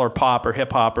of metal or pop or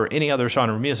hip hop or any other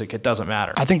genre of music. It doesn't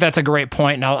matter. I think that's a great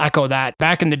point, and I'll echo that.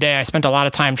 Back in the day, I spent a lot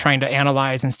of time trying to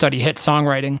analyze and study hit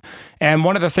songwriting. And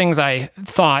one of the things I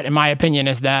thought, in my opinion,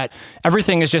 is that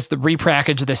everything is just the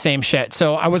repackaged the same shit.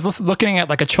 So I was looking at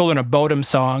like a Children of Bodom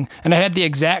song, and I had the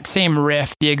exact same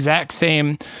riff, the exact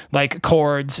same like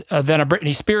chords than a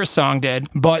Britney Spears song did.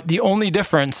 But the only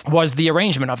difference was the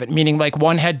arrangement of it, meaning like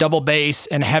one had double bass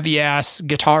and heavy ass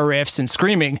guitar riffs and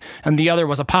screaming, and the other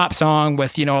was a pop song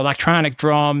with, electronic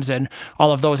drums and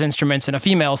all of those instruments and a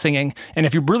female singing. And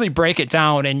if you really break it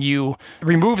down and you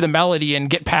remove the melody and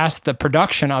get past the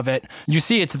production of it, you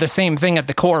see it's the same thing at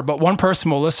the core. But one person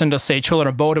will listen to, say, Children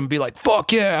of Bodom and be like,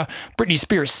 fuck yeah, Britney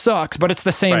Spears sucks, but it's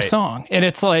the same song. And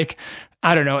it's like,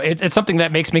 I don't know. It's something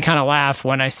that makes me kind of laugh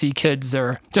when I see kids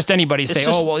or just anybody say,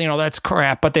 oh, well, that's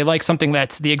crap. But they like something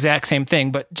that's the exact same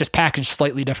thing, but just packaged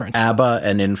slightly different. ABBA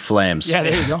and In Flames. Yeah,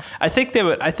 there you go. I think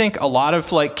a lot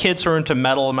of like kids who are into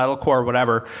metalcore,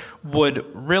 whatever, would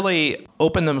really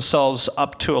open themselves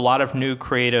up to a lot of new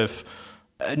creative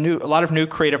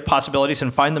possibilities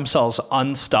and find themselves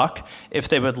unstuck if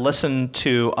they would listen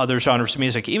to other genres of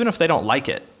music, even if they don't like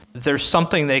it. there's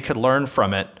something they could learn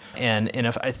from it. And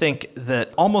if I think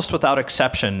that almost without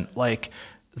exception, like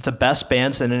the best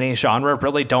bands in any genre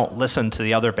really don't listen to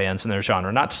the other bands in their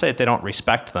genre. Not to say that they don't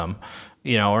respect them,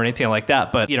 or anything like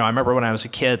that. But, I remember when I was a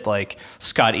kid, like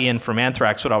Scott Ian from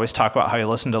Anthrax would always talk about how he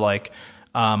listened to like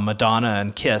Madonna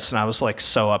and Kiss, and I was like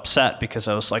so upset because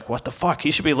I was like, what the fuck?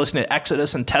 He should be listening to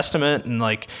Exodus and Testament, and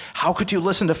like, how could you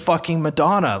listen to fucking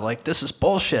Madonna? Like, this is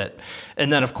bullshit.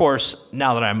 And then, of course,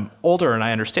 now that I'm older and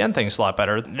I understand things a lot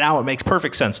better, now it makes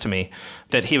perfect sense to me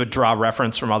that he would draw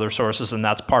reference from other sources, and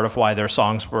that's part of why their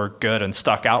songs were good and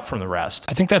stuck out from the rest.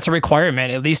 I think that's a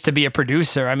requirement, at least to be a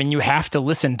producer. I mean, you have to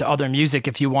listen to other music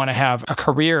if you want to have a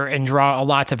career and draw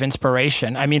lots of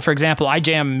inspiration. I mean, for example, I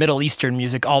jam Middle Eastern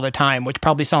music all the time, which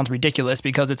probably sounds ridiculous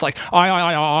because it's like,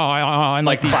 and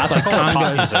like these classical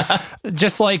like congas,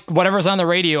 just like whatever's on the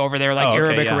radio over there, like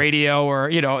Arabic radio or,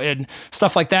 and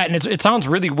stuff like that. And it sounds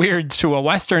really weird to a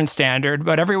Western standard,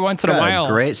 but every once in a while. A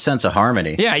great sense of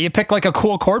harmony. Yeah, you pick like a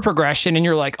cool chord progression and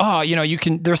you're like, you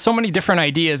can, there's so many different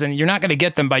ideas and you're not going to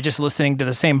get them by just listening to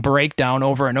the same breakdown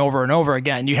over and over and over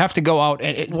again. You have to go out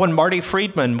and... When Marty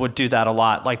Friedman would do that a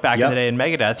lot, like back in the day in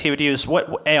Megadeth, he would use,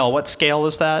 what scale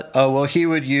is that? Oh, well, he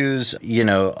would use,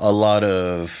 a lot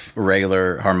of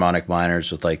regular harmonic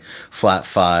minors with like flat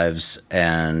fives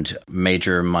and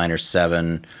major minor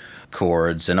 7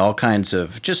 chords and all kinds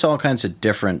of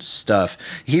different stuff.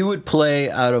 He would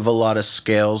play out of a lot of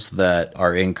scales that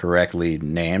are incorrectly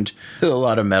named. A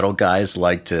lot of metal guys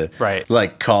like to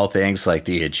like call things like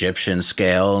the Egyptian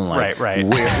scale and like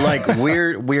weird,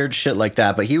 like weird shit like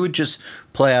that. But he would just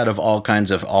play out of all kinds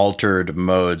of altered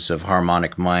modes of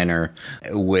harmonic minor,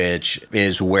 which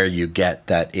is where you get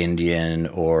that Indian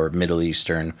or Middle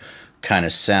Eastern kind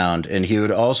of sound. And he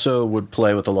would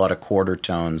play with a lot of quarter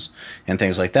tones and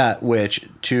things like that, which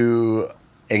to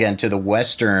the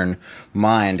Western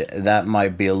mind, that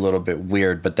might be a little bit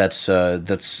weird, but that's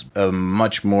a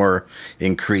much more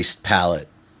increased palette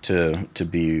to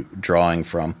be drawing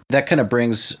from. That kind of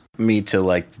brings me to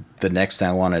like the next thing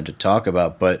I wanted to talk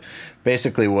about, but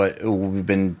basically what we've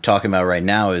been talking about right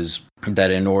now is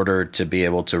that in order to be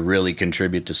able to really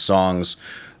contribute to songs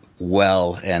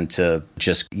well and to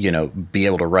just be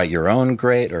able to write your own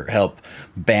great or help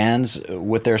bands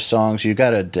with their songs, you got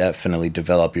to definitely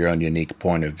develop your own unique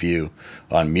point of view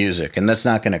on music, and that's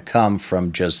not going to come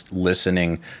from just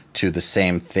listening to the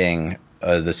same thing,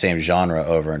 the same genre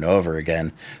over and over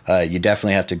again. You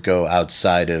definitely have to go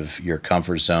outside of your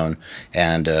comfort zone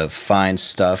and find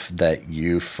stuff that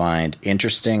you find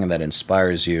interesting and that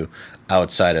inspires you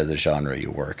outside of the genre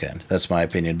you work in. That's my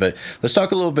opinion. But let's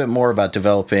talk a little bit more about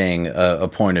developing a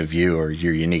point of view or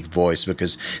your unique voice,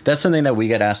 because that's something that we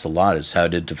get asked a lot, is how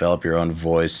to develop your own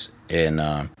voice in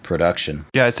production.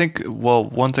 Yeah, I think,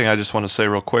 one thing I just want to say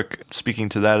real quick, speaking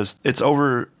to that, is it's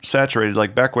oversaturated.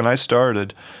 Like back when I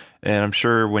started, and I'm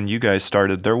sure when you guys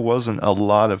started, there wasn't a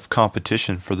lot of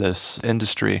competition for this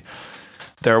industry.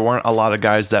 There weren't a lot of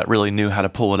guys that really knew how to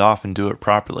pull it off and do it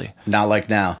properly. Not like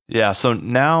now. Yeah, so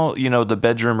now, the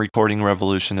bedroom recording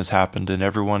revolution has happened, and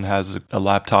everyone has a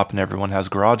laptop and everyone has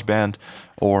GarageBand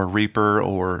or Reaper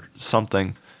or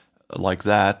something like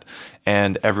that,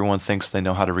 and everyone thinks they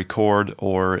know how to record,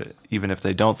 or even if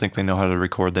they don't think they know how to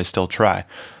record, they still try.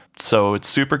 So it's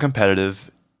super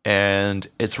competitive, and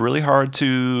it's really hard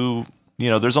to...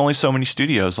 there's only so many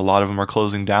studios. A lot of them are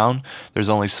closing down. There's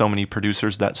only so many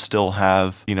producers that still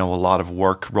have, a lot of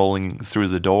work rolling through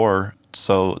the door.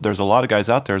 So there's a lot of guys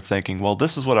out there thinking, well,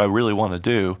 this is what I really want to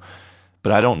do,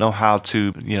 but I don't know how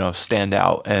to, stand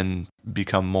out and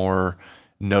become more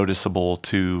noticeable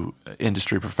to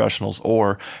industry professionals,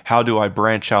 or how do I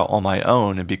branch out on my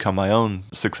own and become my own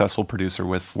successful producer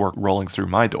with work rolling through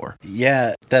my door?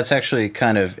 Yeah, that's actually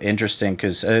kind of interesting,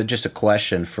 because just a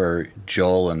question for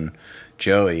Joel and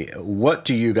Joey, what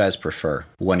do you guys prefer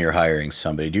when you're hiring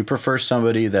somebody? Do you prefer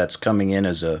somebody that's coming in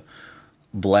as a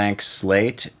blank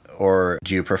slate, or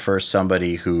do you prefer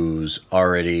somebody who's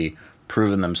already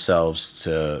proven themselves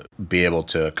to be able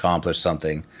to accomplish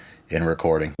something in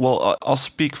recording? Well, I'll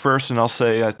speak first, and I'll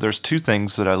say there's two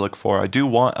things that I look for. I do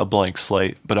want a blank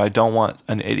slate, but I don't want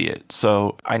an idiot.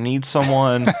 So I need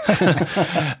someone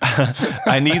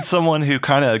who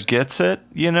kind of gets it,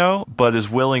 but is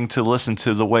willing to listen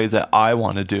to the way that I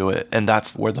want to do it. And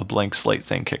that's where the blank slate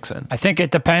thing kicks in. I think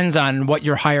it depends on what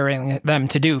you're hiring them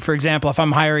to do. For example, if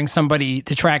I'm hiring somebody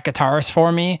to track guitars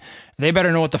for me, they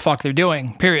better know what the fuck they're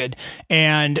doing, period.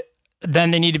 And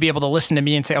then they need to be able to listen to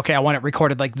me and say, okay, I want it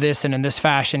recorded like this and in this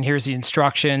fashion. Here's the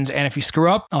instructions. And if you screw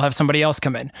up, I'll have somebody else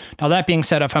come in. Now, that being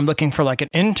said, if I'm looking for like an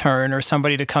intern or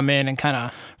somebody to come in and kind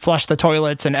of flush the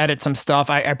toilets and edit some stuff,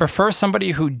 I prefer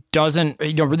somebody who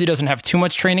really doesn't have too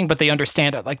much training, but they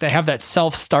understand it. Like they have that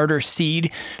self-starter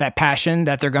seed, that passion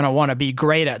that they're going to want to be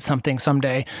great at something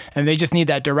someday. And they just need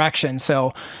that direction.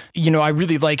 So, I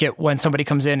really like it when somebody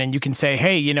comes in and you can say,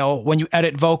 hey, when you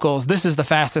edit vocals, this is the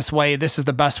fastest way. This is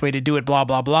the best way to do it, blah,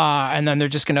 blah, blah. And then they're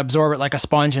just going to absorb it like a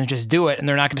sponge and just do it. And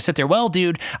they're not going to sit there, well,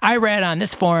 dude, I read on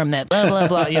this forum that blah, blah,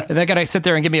 blah. They're going to sit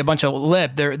there and give me a bunch of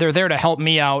lip. They're there to help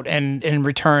me out. And in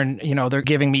return, they're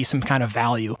giving me some kind of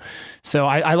value. So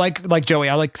I like Joey.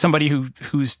 I like somebody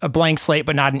who's a blank slate,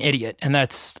 but not an idiot. And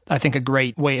that's, I think, a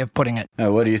great way of putting it.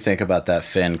 What do you think about that,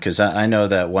 Finn? Because I know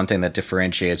that one thing that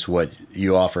differentiates what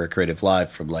you offer at Creative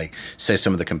Live from, like, say,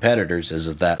 some of the competitors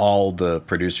is that all the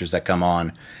producers that come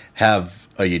on have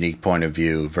a unique point of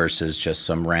view versus just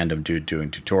some random dude doing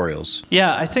tutorials.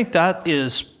 Yeah, I think that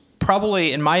is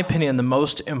probably, in my opinion, the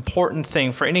most important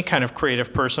thing for any kind of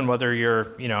creative person, whether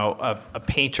you're, a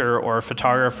painter or a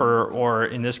photographer, or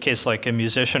in this case, like a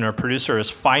musician or producer, is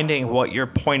finding what your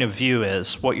point of view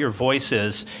is, what your voice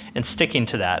is, and sticking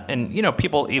to that. And,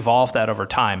 people evolve that over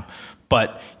time.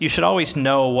 But you should always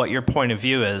know what your point of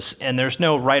view is, and there's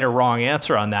no right or wrong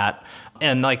answer on that.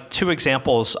 And like two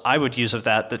examples I would use of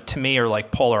that to me are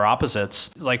like polar opposites.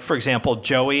 Like, for example,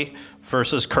 Joey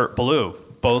versus Kurt Ballou,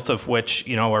 both of which,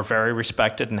 are very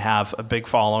respected and have a big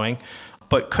following,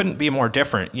 but couldn't be more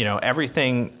different.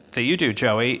 Everything that you do,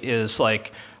 Joey, is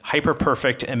like hyper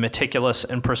perfect and meticulous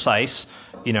and precise.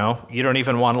 You don't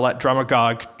even want to let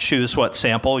Drumagog choose what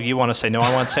sample. You want to say, no,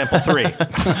 I want sample 3,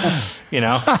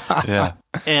 Yeah.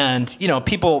 And,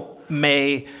 people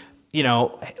may,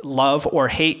 love or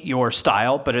hate your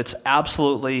style, but it's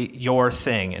absolutely your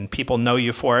thing, and people know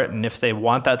you for it. And if they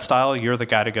want that style, you're the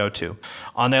guy to go to.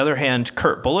 On the other hand,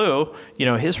 Kurt Ballou,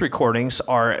 his recordings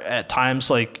are at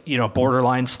times like,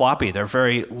 borderline sloppy. They're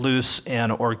very loose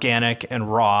and organic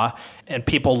and raw, and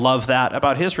people love that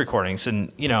about his recordings.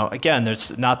 And, again,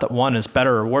 there's not that one is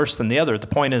better or worse than the other. The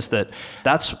point is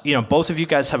that's, both of you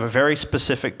guys have a very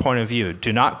specific point of view.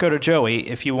 Do not go to Joey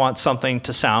if you want something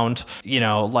to sound,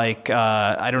 like,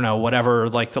 I don't know, whatever,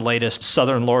 like the latest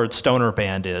Southern Lord Stoner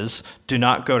band is. Do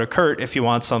not go to Kurt if you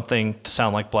want something to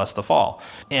sound like Bless the Fall.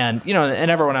 And,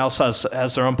 and everyone else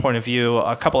has their own point of view.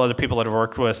 A couple other people that I've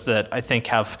worked with that I think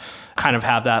have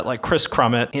that, like Chris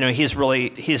Crummett,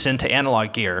 he's into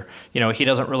analog gear. He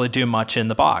doesn't really do much in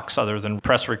the box other than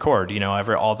press record.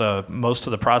 Most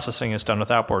of the processing is done with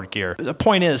outboard gear. The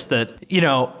point is that,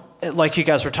 like you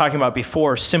guys were talking about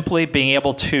before, simply being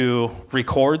able to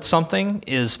record something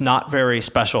is not very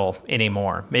special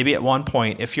anymore. Maybe at one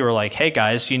point, if you were like, hey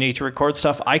guys, you need to record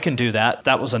stuff, I can do that.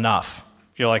 That was enough.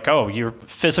 You're like, oh, you're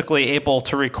physically able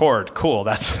to record. Cool.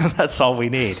 That's all we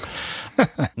need.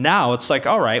 Now it's like,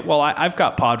 all right, well, I've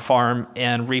got Pod Farm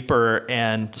and Reaper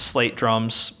and Slate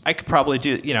drums. I could probably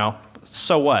do,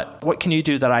 so what? What can you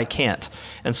do that I can't?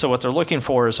 And so what they're looking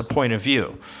for is a point of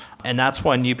view. And that's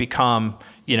when you become,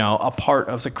 a part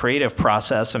of the creative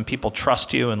process, and people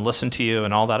trust you and listen to you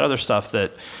and all that other stuff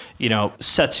that,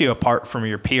 sets you apart from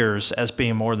your peers as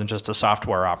being more than just a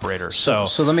software operator. So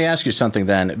let me ask you something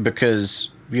then, because,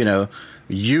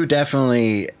 you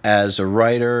definitely, as a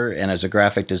writer and as a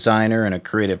graphic designer and a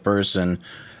creative person,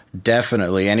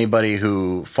 definitely anybody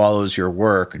who follows your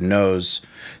work knows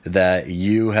that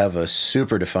you have a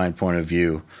super defined point of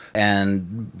view.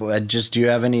 And just, do you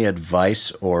have any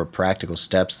advice or practical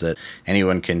steps that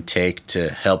anyone can take to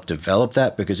help develop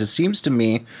that? Because it seems to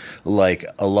me like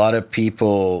a lot of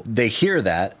people, they hear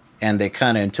that and they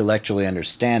kind of intellectually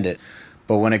understand it,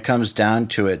 but when it comes down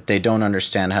to it, they don't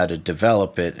understand how to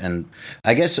develop it. And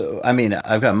I guess,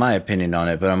 I've got my opinion on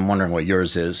it, but I'm wondering what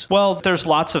yours is. Well, there's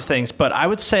lots of things, but I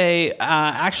would say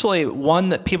actually one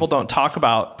that people don't talk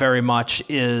about very much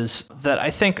is that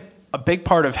I think a big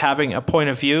part of having a point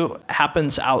of view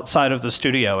happens outside of the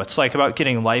studio. It's like about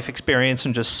getting life experience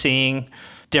and just seeing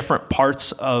different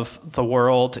parts of the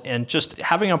world and just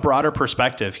having a broader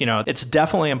perspective. It's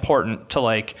definitely important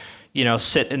to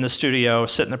sit in the studio,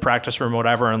 sit in the practice room,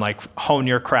 whatever, and hone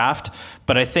your craft.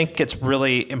 But I think it's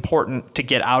really important to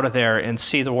get out of there and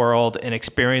see the world and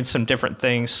experience some different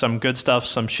things, some good stuff,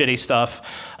 some shitty stuff.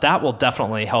 That will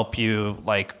definitely help you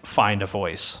find a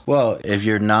voice. Well, if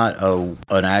you're not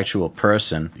an actual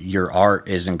person, your art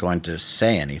isn't going to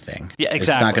say anything. Yeah, exactly.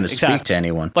 It's not going to speak to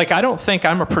anyone. I don't think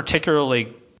I'm a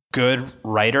particularly good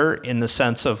writer in the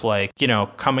sense of like, you know,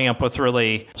 coming up with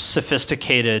really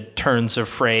sophisticated turns of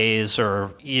phrase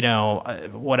or, you know,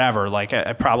 whatever. Like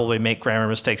I probably make grammar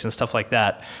mistakes and stuff like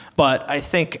that. But I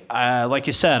think, like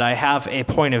you said, I have a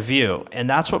point of view, and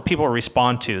that's what people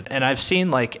respond to. And I've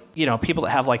seen like, you know, people that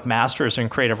have like masters in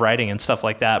creative writing and stuff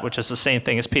like that, which is the same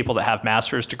thing as people that have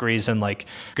master's degrees in like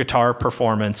guitar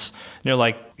performance. And you're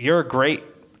like, you're a great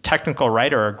technical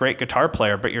writer or a great guitar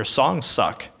player, but your songs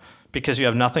suck because you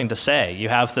have nothing to say. You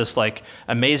have this like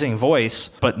amazing voice,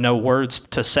 but no words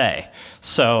to say.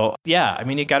 So yeah, I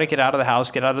mean, you got to get out of the house,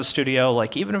 get out of the studio.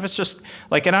 Like, even if it's just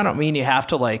like, and I don't mean you have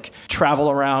to like travel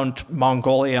around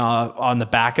Mongolia on the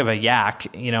back of a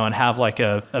yak, you know, and have like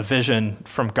a vision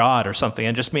from God or something.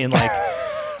 I just mean like,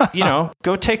 you know,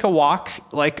 go take a walk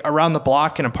like around the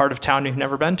block in a part of town you've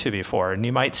never been to before, and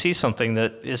you might see something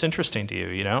that is interesting to you,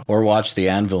 you know? Or watch the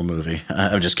Anvil movie.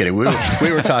 I'm just kidding. We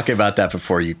were talking about that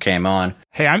before you came on.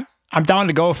 Hey, I'm down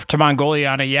to go to Mongolia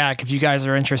on a yak if you guys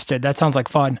are interested. That sounds like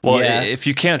fun. Well, if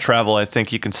you can't travel, I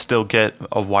think you can still get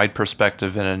a wide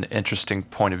perspective and an interesting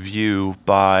point of view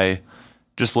by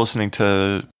just listening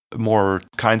to more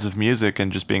kinds of music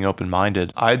and just being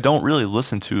open-minded. I don't really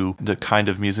listen to the kind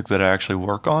of music that I actually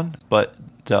work on, but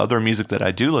the other music that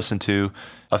I do listen to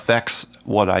affects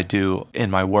what I do in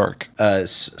my work.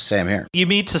 Same here. You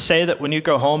mean to say that when you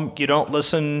go home, you don't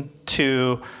listen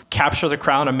to Capture the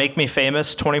Crown and Make Me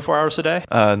Famous 24 hours a day?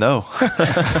 No.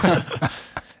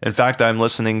 In fact, I'm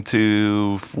listening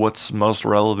to what's most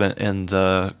relevant in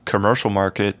the commercial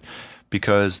market,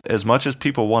 because as much as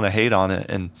people want to hate on it,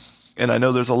 and I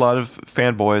know there's a lot of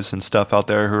fanboys and stuff out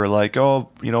there who are like, oh,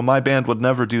 you know, my band would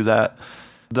never do that.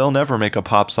 They'll never make a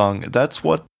pop song. That's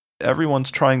what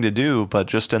everyone's trying to do, but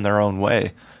just in their own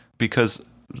way, because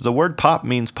the word pop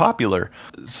means popular.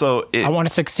 So I want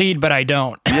to succeed, but I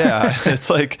don't. Yeah, it's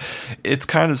like, it's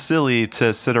kind of silly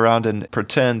to sit around and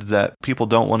pretend that people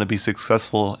don't want to be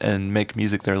successful and make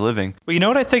music their living. Well, you know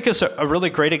what I think is a really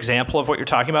great example of what you're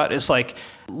talking about is like,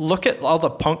 look at all the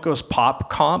Punk Goes Pop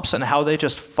comps and how they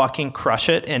just fucking crush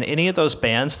it. And any of those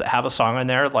bands that have a song on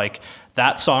there, like,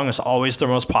 that song is always their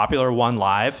most popular one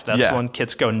live. That's the one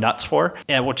kids go nuts for,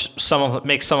 and which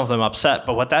makes some of them upset.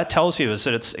 But what that tells you is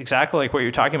that it's exactly like what you're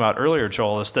talking about earlier,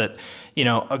 Joel, is that, you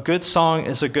know, a good song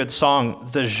is a good song.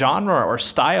 The genre or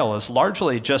style is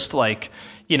largely just like,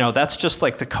 you know, that's just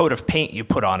like the coat of paint you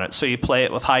put on it. So you play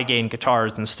it with high gain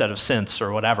guitars instead of synths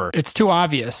or whatever. It's too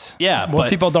obvious. Yeah. Most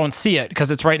people don't see it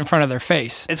because it's right in front of their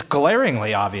face. It's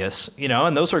glaringly obvious, you know,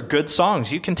 and those are good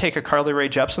songs. You can take a Carly Rae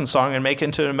Jepsen song and make it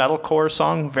into a metalcore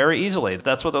song very easily.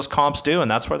 That's what those comps do,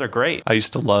 and that's why they're great. I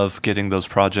used to love getting those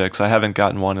projects. I haven't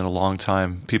gotten one in a long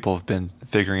time. People have been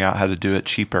figuring out how to do it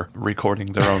cheaper,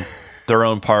 recording their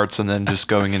own parts and then just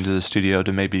going into the studio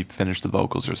to maybe finish the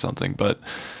vocals or something. But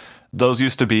those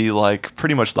used to be like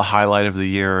pretty much the highlight of the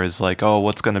year, is like, oh,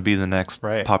 what's going to be the next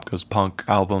Pop Goes Punk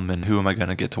album and who am I going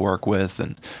to get to work with?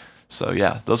 And so,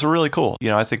 yeah, those are really cool. You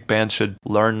know, I think bands should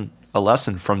learn a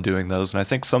lesson from doing those, and I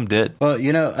think some did. Well,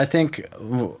 you know, I think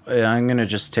I'm going to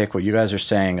just take what you guys are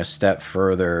saying a step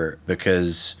further,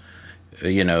 because,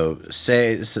 you know,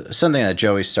 say something that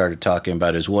Joey started talking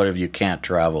about is, what if you can't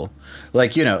travel?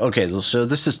 Like, you know, okay, so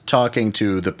this is talking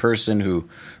to the person who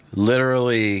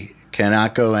literally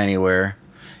cannot go anywhere,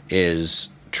 is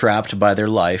trapped by their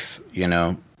life, you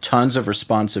know, tons of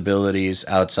responsibilities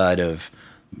outside of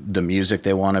the music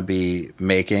they want to be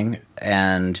making,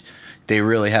 and they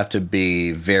really have to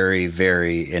be very,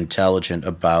 very intelligent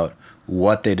about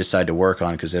what they decide to work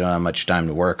on, because they don't have much time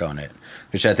to work on it,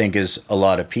 which I think is a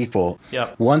lot of people.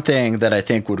 Yep. One thing that I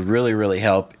think would really, really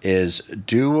help is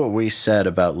do what we said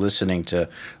about listening to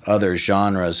other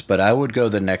genres, but I would go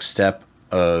the next step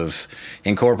of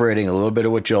incorporating a little bit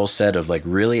of what Joel said, of like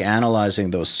really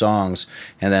analyzing those songs,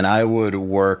 and then I would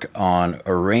work on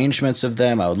arrangements of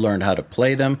them. I would learn how to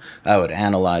play them. I would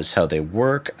analyze how they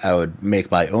work. I would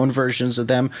make my own versions of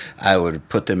them. I would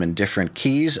put them in different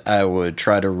keys. I would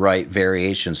try to write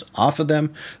variations off of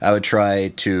them. I would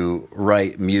try to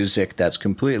write music that's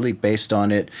completely based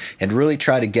on it, and really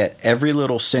try to get every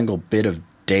little single bit of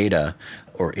data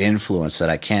or influence that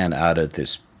I can out of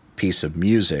this piece of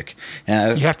music.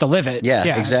 And you have to live it.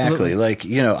 Yeah, exactly. Absolutely. Like,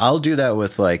 you know, I'll do that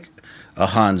with like a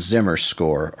Hans Zimmer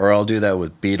score, or I'll do that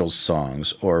with Beatles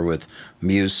songs, or with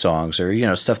Muse songs, or, you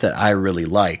know, stuff that I really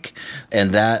like. And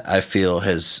that I feel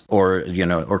has, or, you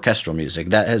know, orchestral music,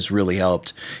 that has really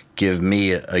helped give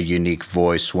me a unique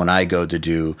voice when I go to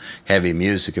do heavy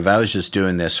music. If I was just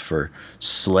doing this for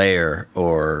Slayer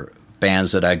or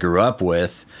bands that I grew up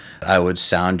with, I would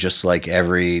sound just like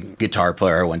every guitar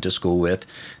player I went to school with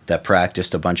that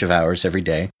practiced a bunch of hours every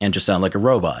day, and just sound like a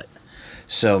robot.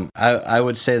 So I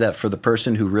would say that for the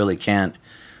person who really can't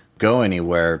go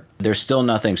anywhere, there's still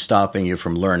nothing stopping you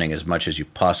from learning as much as you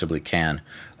possibly can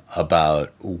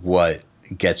about what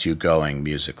gets you going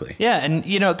musically. Yeah, and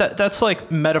that's like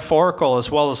metaphorical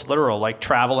as well as literal, like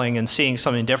traveling and seeing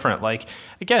something different. Like,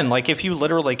 again, like if you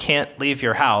literally can't leave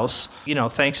your house,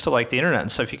 thanks to like the internet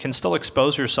and stuff, you can still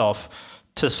expose yourself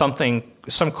to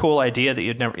some cool idea that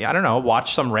you'd never, I don't know,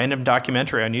 watch some random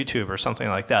documentary on YouTube or something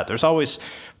like that. There's always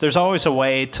a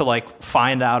way to like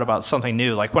find out about something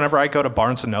new. Like whenever I go to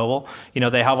Barnes and Noble,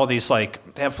 they have all these I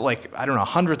don't know,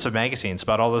 hundreds of magazines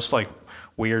about all this like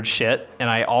weird shit. And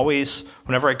I always,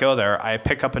 whenever I go there, I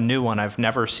pick up a new one I've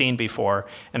never seen before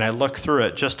and I look through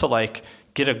it just to like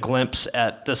get a glimpse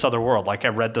at this other world. Like I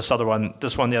read this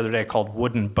one the other day called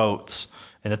Wooden Boats.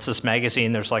 And it's this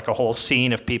magazine. There's like a whole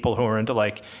scene of people who are into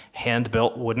like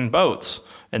hand-built wooden boats,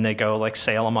 and they go like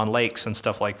sail them on lakes and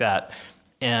stuff like that.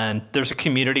 And there's a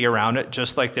community around it,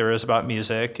 just like there is about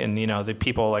music. And the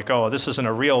people are like, oh, this isn't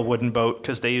a real wooden boat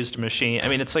because they used a machine. I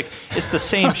mean, it's the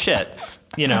same shit.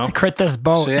 Crit this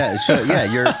boat.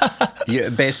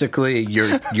 You're basically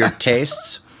your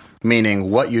tastes, meaning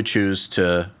what you choose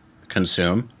to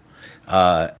consume,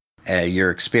 your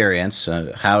experience,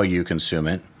 how you consume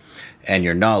it, and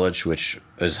your knowledge, which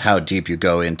is how deep you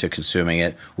go into consuming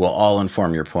it, will all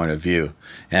inform your point of view.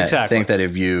 And exactly. I think that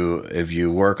if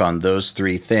you work on those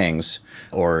three things,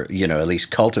 or at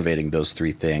least cultivating those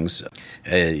three things,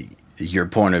 your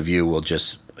point of view will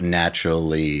just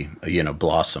naturally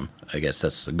blossom. I guess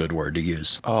that's a good word to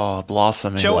use. Oh,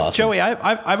 blossoming. Joey,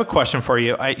 I have a question for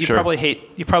you. You sure. probably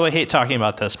hate talking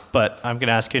about this, but I'm going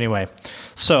to ask you anyway.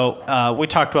 So we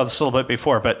talked about this a little bit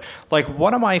before, but like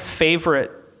one of my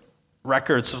favorite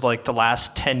records of like the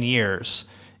last 10 years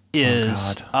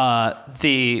is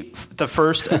the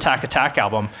first Attack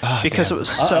album, because it was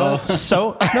so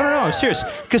no I'm serious,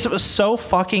 because it was so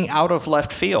fucking out of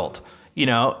left field,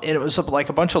 and it was like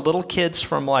a bunch of little kids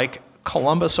from like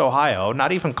Columbus, Ohio,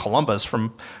 not even Columbus,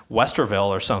 from Westerville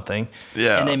or something.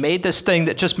 Yeah. And they made this thing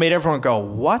that just made everyone go,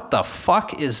 what the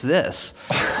fuck is this?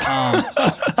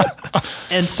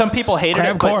 And some people hated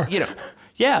it, but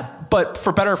yeah, but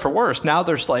for better or for worse, now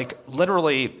there's like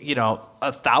literally,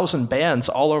 1,000 bands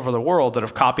all over the world that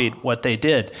have copied what they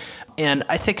did. And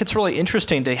I think it's really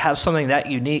interesting to have something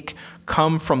that unique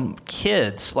come from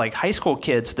kids, like high school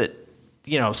kids that,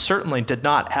 certainly did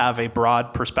not have a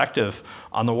broad perspective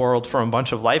on the world from a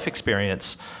bunch of life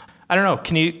experience. I don't know.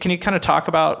 Can you kind of talk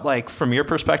about, like, from your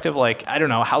perspective, like, I don't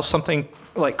know, how something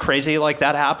like crazy like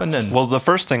that happened? And well, the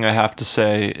first thing I have to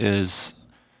say is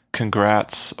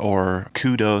congrats or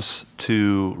kudos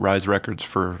to Rise Records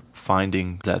for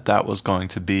finding that was going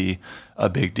to be a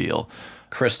big deal.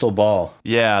 Crystal ball.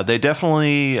 Yeah, they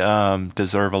definitely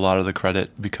deserve a lot of the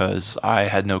credit, because I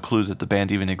had no clue that the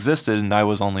band even existed, and I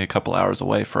was only a couple hours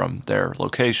away from their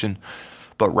location.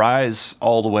 But Rise,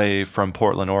 all the way from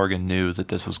Portland, Oregon, knew that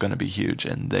this was going to be huge,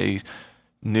 and they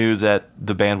knew that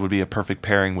the band would be a perfect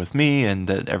pairing with me and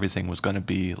that everything was going to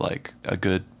be like a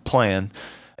good plan.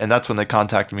 And that's when they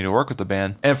contacted me to work with the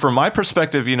band. And from my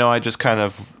perspective, I just kind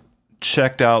of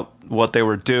checked out what they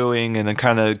were doing, and then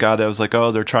kind of I was like, oh,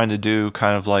 they're trying to do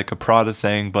kind of like a Prada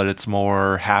thing, but it's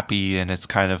more happy and it's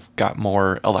kind of got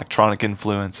more electronic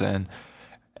influence, and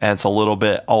it's a little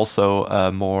bit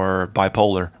also more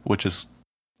bipolar, which is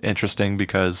interesting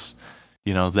because,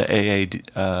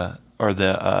 the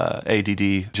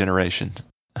ADD generation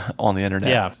on the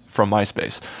internet from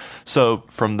MySpace. So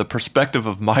from the perspective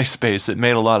of MySpace, it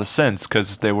made a lot of sense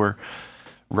because they were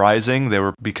rising, they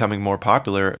were becoming more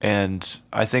popular, and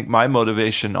I think my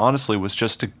motivation, honestly, was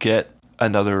just to get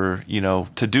another,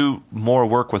 to do more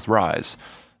work with Rise.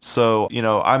 So,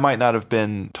 I might not have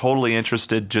been totally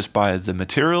interested just by the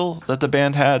material that the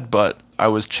band had, but I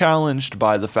was challenged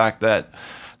by the fact that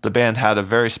the band had a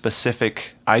very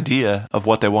specific idea of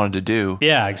what they wanted to do.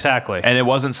 Yeah, exactly. And it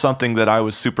wasn't something that I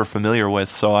was super familiar with,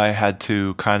 so I had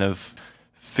to kind of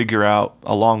figure out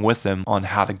along with them on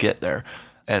how to get there.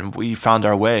 And we found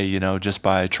our way, just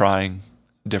by trying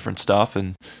different stuff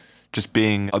and just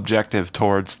being objective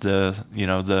towards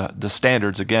the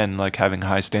standards, again, like having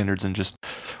high standards, and just,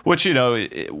 which,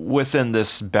 within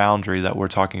this boundary that we're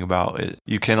talking about,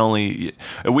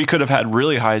 we could have had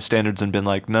really high standards and been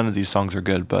like, none of these songs are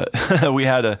good, but we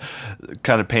had a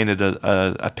kind of painted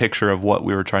a picture of what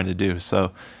we were trying to do.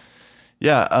 So,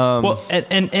 yeah. Well,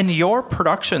 and your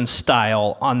production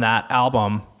style on that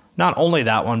album, not only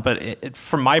that one, but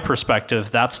from my perspective,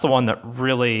 that's the one that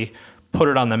really put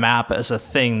it on the map as a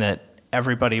thing that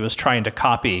everybody was trying to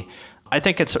copy. I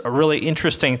think it's a really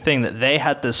interesting thing that they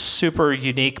had this super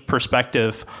unique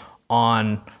perspective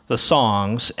on the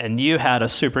songs, and you had a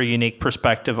super unique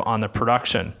perspective on the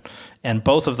production. And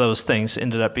both of those things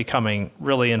ended up becoming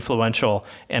really influential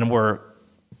and were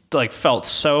like felt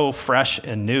so fresh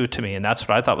and new to me. And that's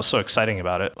what I thought was so exciting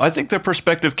about it. I think their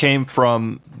perspective came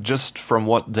from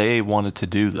what they wanted to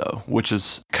do, though, which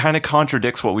is kind of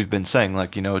contradicts what we've been saying,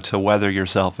 like, you know, to weather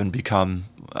yourself and become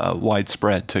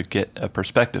widespread to get a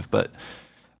perspective. But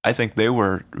I think they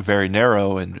were very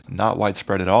narrow and not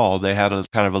widespread at all. They had a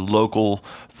kind of a local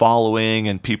following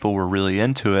and people were really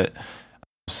into it.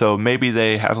 So maybe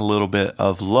they had a little bit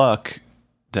of luck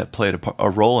that played a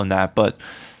role in that. But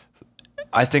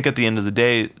I think at the end of the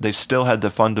day, they still had the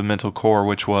fundamental core,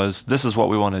 which was, this is what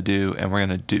we want to do, and we're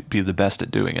going to be the best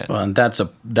at doing it. Well, and that's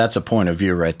a point of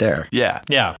view right there. Yeah.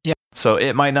 So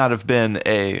it might not have been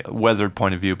a weathered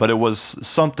point of view, but it was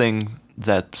something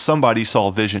that somebody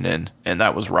saw vision in, and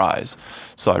that was Rise.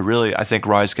 So I think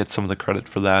Rise gets some of the credit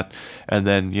for that. And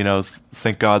then, you know,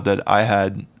 thank God that I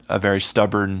had a very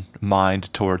stubborn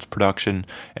mind towards production,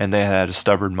 and they had a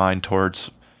stubborn mind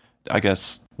towards, I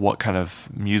guess, what kind of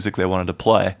music they wanted to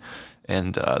play.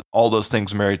 And all those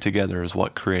things married together is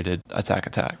what created Attack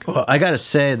Attack. Well, I got to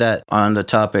say that on the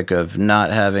topic of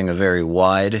not having a very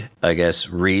wide, I guess,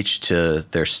 reach to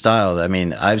their style, I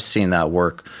mean, I've seen that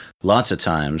work lots of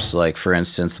times. Like, for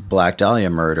instance, Black Dahlia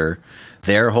Murder,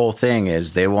 their whole thing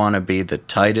is they want to be the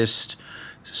tightest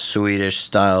Swedish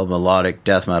style melodic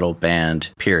death metal band,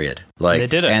 period.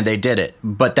 Like, and they did it.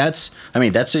 But that's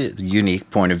a unique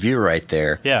point of view right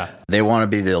there. Yeah. They want to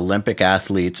be the Olympic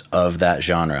athletes of that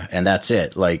genre, and that's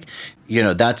it. Like, you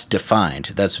know, that's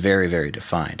defined. That's very, very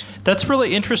defined. That's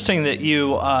really interesting that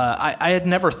you, I had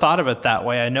never thought of it that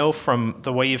way. I know from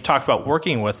the way you've talked about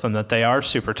working with them that they are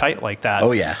super tight like that.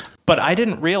 Oh, yeah. But I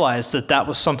didn't realize that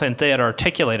was something they had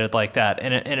articulated like that.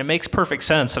 And it makes perfect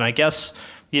sense. And I guess,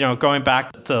 you know, going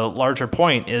back to the larger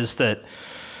point is that,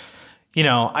 you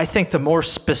know, I think the more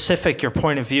specific your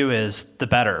point of view is, the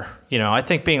better. You know, I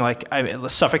think being like,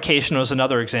 Suffocation was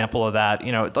another example of that.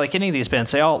 You know, like any of these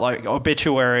bands, they all, like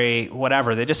Obituary,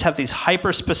 whatever, they just have these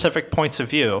hyper-specific points of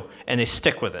view and they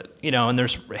stick with it. You know, and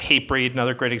there's Hatebreed,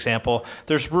 another great example.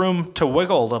 There's room to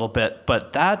wiggle a little bit,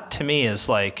 but that to me is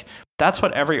like, that's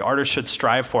what every artist should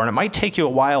strive for. And it might take you a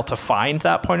while to find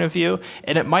that point of view,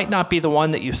 and it might not be the one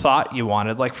that you thought you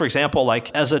wanted. Like, for example, like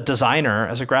as a designer,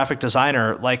 as a graphic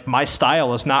designer, like my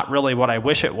style is not really what I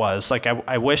wish it was. Like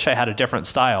I wish I had a different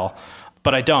style,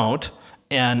 but I don't.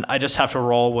 And I just have to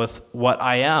roll with what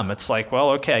I am. It's like,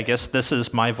 well, okay, I guess this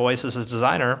is my voice as a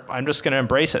designer. I'm just going to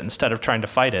embrace it instead of trying to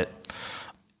fight it.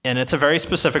 And it's a very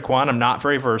specific one. I'm not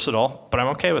very versatile, but I'm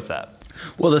okay with that.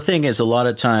 Well, the thing is, a lot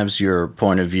of times your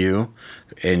point of view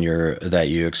that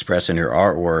you express in your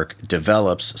artwork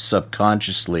develops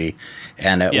subconsciously,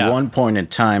 and at one point in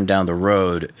time down the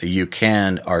road, you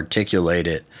can articulate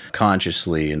it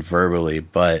consciously and verbally.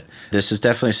 But this is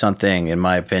definitely something, in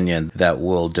my opinion, that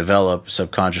will develop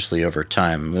subconsciously over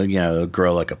time. You know,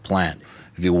 grow like a plant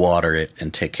if you water it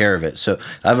and take care of it. So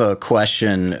I have a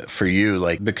question for you,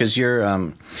 like, because you're,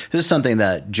 this is something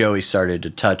that Joey started to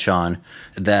touch on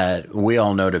that we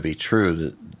all know to be true,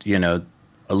 that, you know,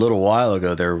 a little while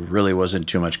ago, there really wasn't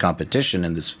too much competition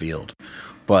in this field,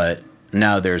 but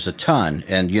now there's a ton,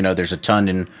 and, you know, there's a ton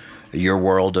in your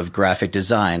world of graphic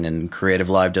design, and Creative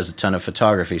Live does a ton of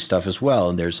photography stuff as well,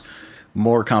 and there's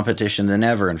more competition than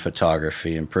ever in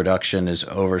photography, and production is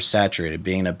oversaturated.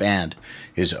 Being a band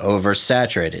is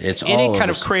oversaturated. It's any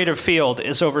kind of creative field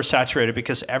is oversaturated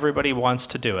because everybody wants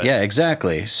to do it. Yeah,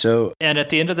 exactly. So, and at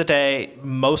the end of the day,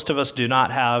 most of us do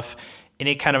not have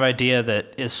any kind of idea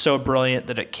that is so brilliant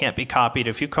that it can't be copied.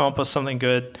 If you come up with something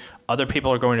good, other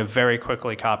people are going to very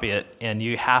quickly copy it, and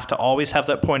you have to always have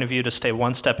that point of view to stay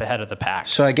one step ahead of the pack.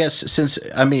 So I guess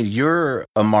you're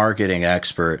a marketing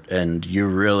expert, and you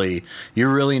really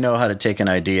know how to take an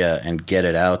idea and get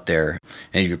it out there,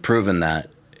 and you've proven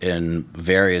that in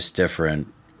various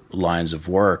different lines of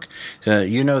work.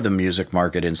 You know the music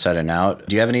market inside and out.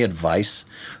 Do you have any advice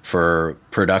for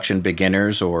production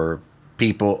beginners or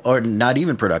people, or not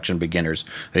even production beginners?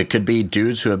 It could be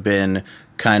dudes who have been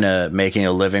kind of making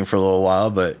a living for a little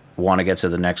while but want to get to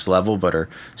the next level but are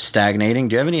stagnating.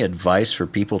 Do you have any advice for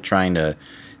people trying to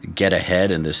get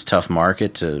ahead in this tough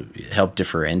market to help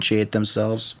differentiate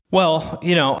themselves? Well,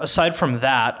 you know, aside from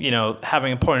that, you know,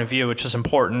 having a point of view, which is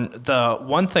important, the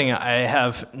one thing I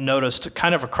have noticed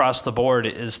kind of across the board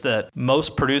is that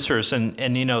most producers,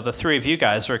 and you know, the three of you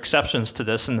guys are exceptions to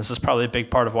this, and this is probably a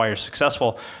big part of why you're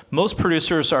successful, most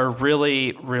producers are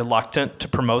really reluctant to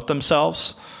promote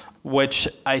themselves. which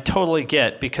I totally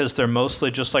get because they're mostly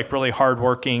just like really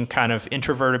hardworking, kind of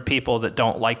introverted people that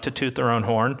don't like to toot their own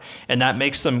horn. And that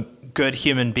makes them good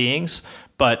human beings,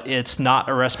 but it's not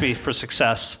a recipe for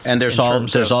success. And there's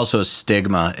also a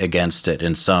stigma against it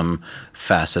in some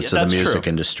facets of the music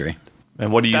industry.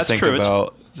 And what do you think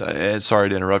about, sorry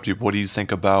to interrupt you, but what do you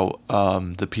think about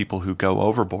the people who go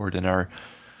overboard and are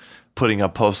putting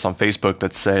up posts on Facebook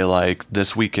that say, like,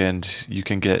 this weekend you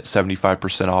can get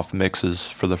 75% off mixes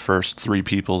for the first 3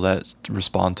 people that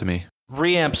respond to me?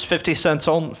 Reamps, 50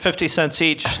 cents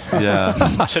each.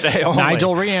 Yeah. Today only.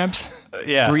 Nigel reamps.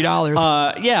 Yeah.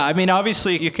 $3. Yeah, I mean,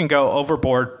 obviously you can go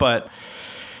overboard, but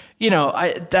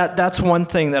that's one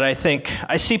thing that I think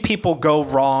I see people go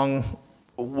wrong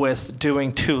with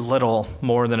doing too little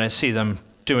more than I see them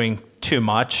doing too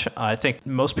much. I think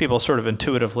most people sort of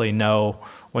intuitively know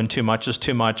when too much is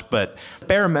too much, but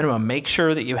bare minimum, make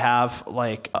sure that you have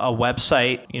like a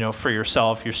website, for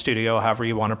yourself, your studio, however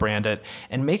you want to brand it,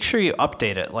 and make sure you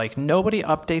update it. Like, nobody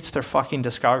updates their fucking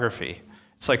discography.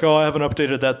 It's like, oh, I haven't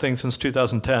updated that thing since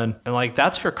 2010. And like,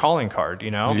 that's your calling card,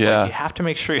 Yeah. Like, you have to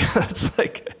make sure it's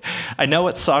like, I know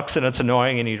it sucks and it's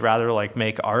annoying and you'd rather like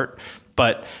make art,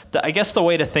 but I guess the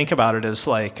way to think about it is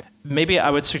like, maybe I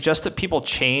would suggest that people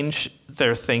change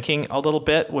their thinking a little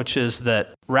bit, which is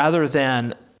that rather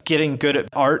than getting good at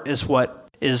art is what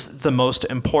is the most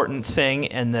important thing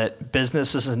and that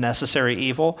business is a necessary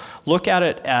evil, look at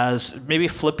it as, maybe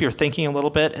flip your thinking a little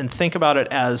bit and think about it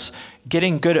as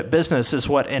getting good at business is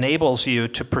what enables you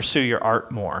to pursue your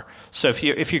art more. So if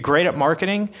you're great at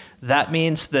marketing, that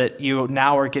means that you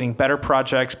now are getting better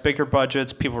projects, bigger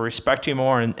budgets, people respect you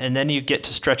more, and then you get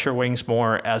to stretch your wings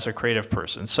more as a creative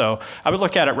person. So I would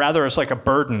look at it rather as like a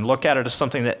burden. Look at it as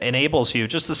something that enables you,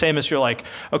 just the same as you're like,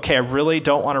 okay, I really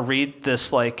don't want to read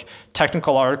this like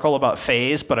technical article about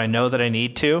phase, but I know that I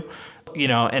need to.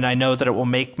 And I know that it will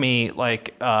make me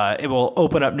like, it will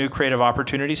open up new creative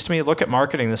opportunities to me. Look at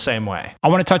marketing the same way. I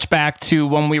want to touch back to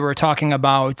when we were talking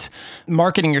about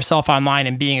marketing yourself online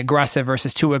and being aggressive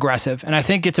versus too aggressive. And I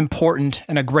think it's important,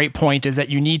 and a great point is that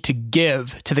you need to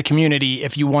give to the community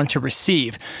if you want to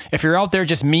receive. If you're out there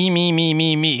just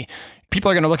me, people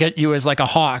are going to look at you as like a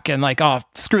hawk and like, oh,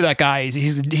 screw that guy.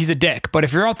 He's a dick. But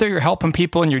if you're out there, you're helping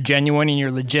people and you're genuine and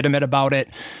you're legitimate about it,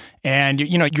 and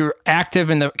you're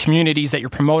active in the communities that you're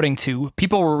promoting to,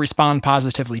 people will respond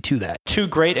positively to that. 2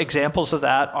 great examples of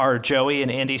that are Joey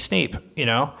and Andy Sneap.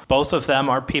 Both of them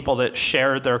are people that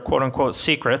share their quote unquote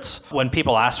secrets. When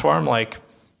people ask for them, like,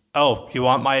 oh, you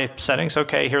want my settings?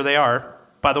 Okay, here they are.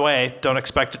 By the way, don't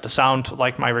expect it to sound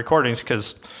like my recordings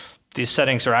because these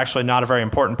settings are actually not a very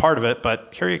important part of it,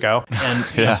 but here you go. And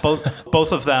yeah.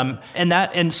 both of them.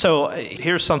 And so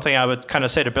here's something I would kind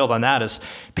of say to build on that is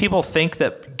people think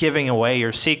that giving away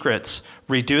your secrets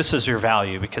reduces your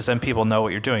value because then people know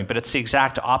what you're doing. But it's the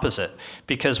exact opposite,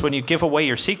 because when you give away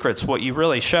your secrets, what you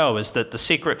really show is that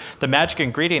the magic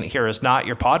ingredient here is not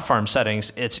your pod farm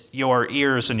settings, it's your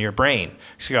ears and your brain.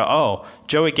 So you go, oh,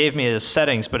 Joey gave me his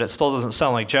settings, but it still doesn't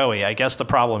sound like Joey. I guess the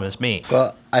problem is me.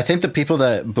 Well, I think the people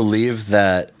that believe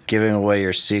that giving away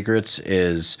your secrets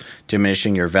is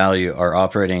diminishing your value are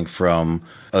operating from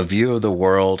a view of the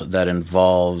world that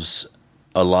involves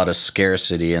a lot of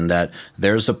scarcity, and that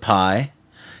there's a pie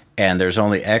and there's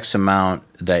only X amount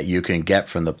that you can get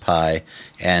from the pie.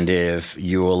 And if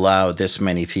you allow this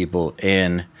many people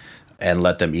in and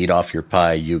let them eat off your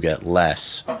pie, you get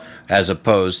less, as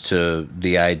opposed to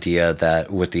the idea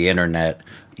that with the internet,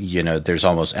 there's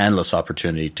almost endless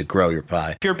opportunity to grow your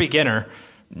pie. If you're a beginner,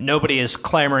 nobody is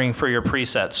clamoring for your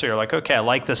presets. So you're like, okay, I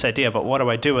like this idea, but what do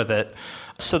I do with it?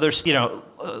 So there's,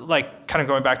 like kind of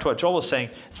going back to what Joel was saying,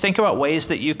 think about ways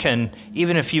that you can,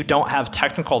 even if you don't have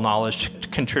technical knowledge to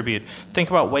contribute, think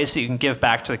about ways that you can give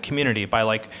back to the community by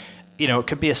like, it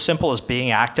could be as simple as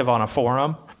being active on a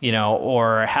forum,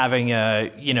 or having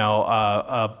a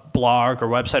blog or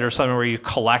website or something where you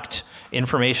collect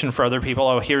information for other people.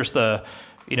 Oh, here's the,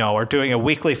 or doing a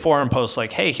weekly forum post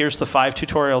like, hey, here's the 5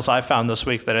 tutorials I found this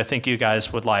week that I think you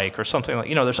guys would like, or something like,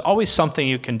 there's always something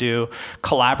you can do.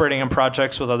 Collaborating on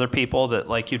projects with other people that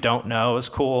like you don't know is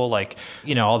cool. Like,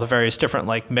 all the various different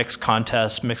like mixed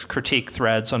contests, mixed critique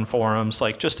threads on forums,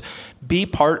 like just be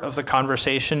part of the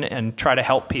conversation and try to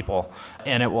help people.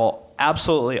 And it will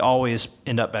absolutely always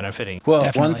end up benefiting. Well,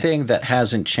 Definitely. One thing that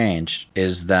hasn't changed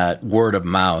is that word of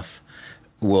mouth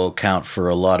will count for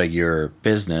a lot of your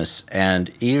business. And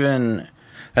even,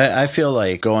 I feel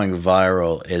like going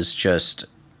viral is just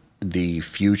the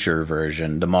future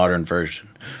version, the modern version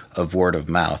of word of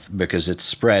mouth, because it's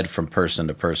spread from person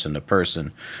to person to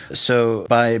person. So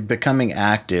by becoming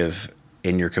active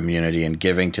in your community and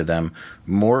giving to them,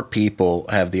 more people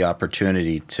have the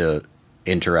opportunity to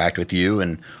interact with you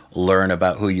and learn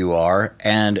about who you are,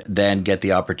 and then get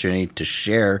the opportunity to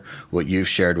share what you've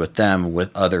shared with them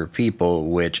with other people,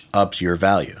 which ups your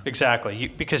value.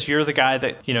 Exactly. Because you're the guy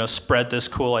that, spread this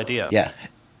cool idea. Yeah,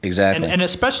 exactly. And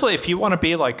especially if you want to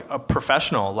be like a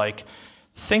professional, like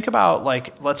think about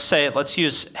like, let's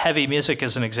use heavy music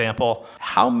as an example.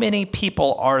 How many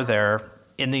people are there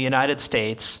in the United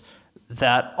States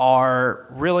that are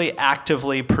really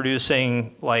actively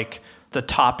producing like the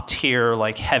top tier,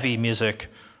 like heavy music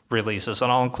releases?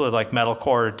 And I'll include like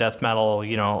metalcore, death metal,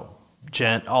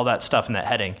 gent, all that stuff in that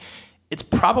heading. It's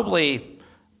probably,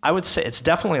 I would say it's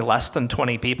definitely less than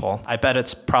 20 people. I bet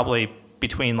it's probably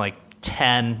between like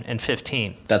 10 and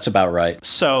 15. That's about right.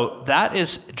 So that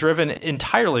is driven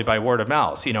entirely by word of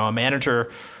mouth. A manager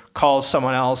calls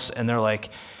someone else and they're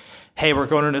like, hey, we're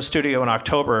going into the studio in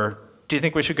October. Do you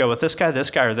think we should go with this guy,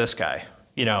 or this guy?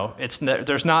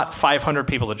 There's not 500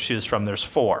 people to choose from. There's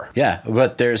 4. Yeah,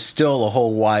 but there's still a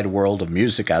whole wide world of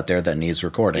music out there that needs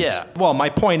recordings. Yeah. Well, my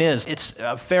point is, it's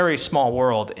a very small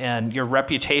world, and your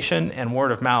reputation and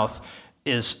word of mouth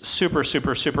is super,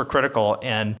 super, super critical.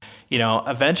 And,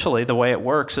 eventually the way it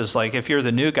works is like, if you're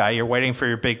the new guy, you're waiting for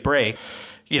your big break.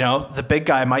 The big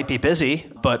guy might be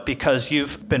busy, but because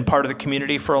you've been part of the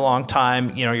community for a long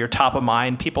time, you're top of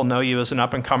mind. People know you as an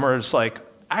up-and-comer. It's like,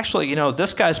 actually,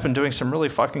 this guy's been doing some really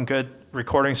fucking good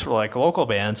recordings for like local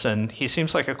bands, and he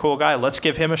seems like a cool guy. Let's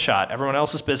give him a shot. Everyone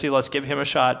else is busy. Let's give him a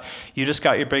shot. You just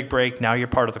got your big break. Now you're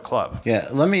part of the club. Yeah,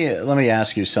 let me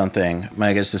ask you something.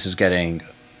 I guess this is getting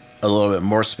a little bit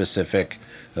more specific,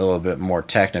 a little bit more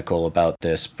technical about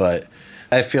this, but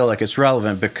I feel like it's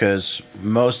relevant because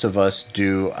most of us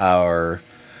do our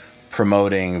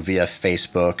promoting via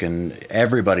Facebook, and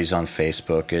everybody's on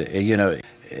Facebook.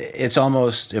 It's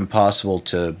almost impossible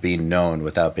to be known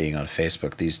without being on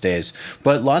Facebook these days.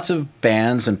 But lots of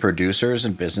bands and producers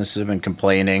and businesses have been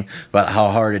complaining about how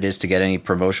hard it is to get any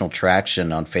promotional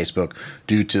traction on Facebook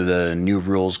due to the new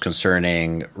rules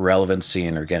concerning relevancy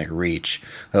and organic reach.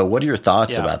 What are your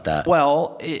thoughts about that?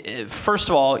 Well, first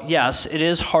of all, yes, it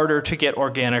is harder to get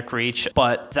organic reach,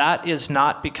 but that is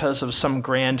not because of some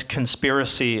grand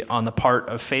conspiracy on the part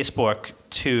of Facebook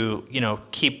to,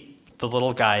 keep the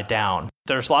little guy down.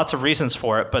 There's lots of reasons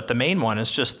for it, but the main one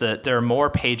is just that there are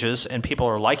more pages and people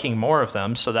are liking more of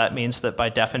them. So that means that by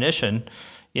definition,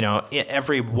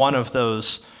 every one of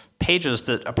those pages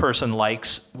that a person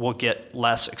likes will get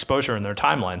less exposure in their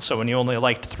timeline. So when you only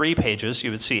liked 3 pages,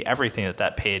 you would see everything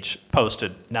that page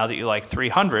posted. Now that you like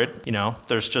 300,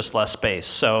 there's just less space.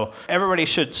 So everybody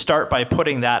should start by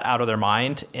putting that out of their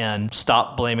mind and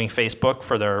stop blaming Facebook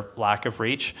for their lack of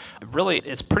reach. Really,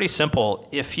 it's pretty simple.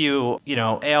 If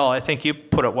Al, I think you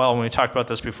put it well when we talked about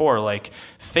this before, like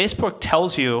Facebook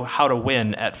tells you how to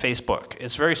win at Facebook.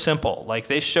 It's very simple. Like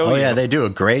they show you. Oh yeah, they do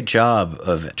a great job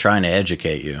of trying to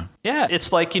educate you. Yeah,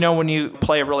 it's like, when you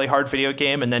play a really hard video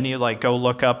game and then you like go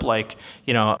look up like,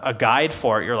 a guide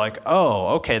for it, you're like,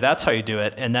 oh, okay, that's how you do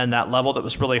it. And then that level that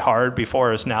was really hard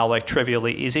before is now like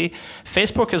trivially easy.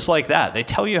 Facebook is like that. They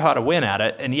tell you how to win at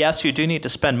it. And yes, you do need to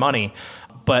spend money,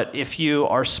 but if you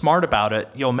are smart about it,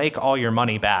 you'll make all your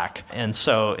money back. And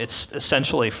so it's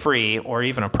essentially free or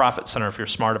even a profit center if you're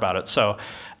smart about it. So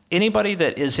anybody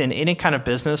that is in any kind of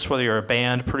business, whether you're a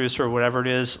band, producer, whatever it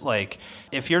is, like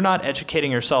if you're not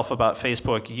educating yourself about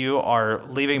Facebook, you are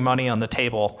leaving money on the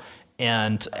table.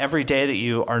 And every day that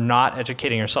you are not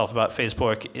educating yourself about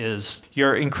Facebook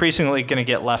you're increasingly going to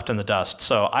get left in the dust.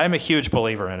 So I'm a huge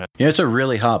believer in it. It's a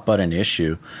really hot button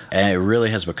issue, and it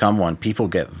really has become one. People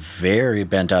get very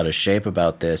bent out of shape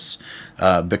about this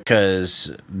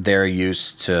because they're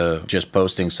used to just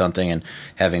posting something and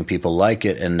having people like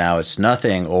it, and now it's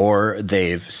nothing, or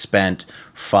they've spent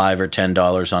 $5 or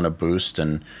 $10 on a boost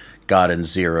and gotten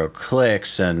 0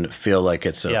 clicks and feel like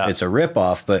it's a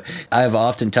ripoff. But I've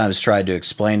oftentimes tried to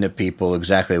explain to people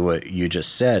exactly what you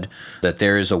just said, that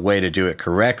there is a way to do it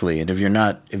correctly. And if you're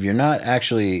not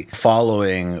actually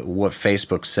following what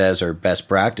Facebook says are best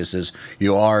practices,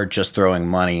 you are just throwing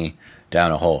money down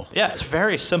a hole. Yeah, it's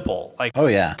very simple. Like, oh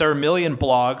yeah, there are a million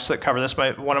blogs that cover this.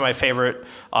 One of my favorite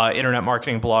internet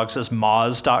marketing blogs is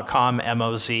Moz.com,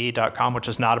 M-O-Z.com, which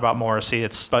is not about Morrissey.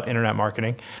 It's about internet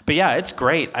marketing. But yeah, it's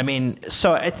great. I mean,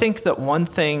 so I think that one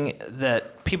thing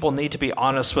that people need to be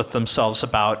honest with themselves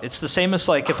about, it's the same as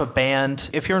like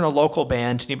if you're in a local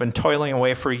band and you've been toiling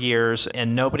away for years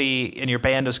and nobody in your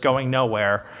band is going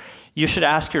nowhere, you should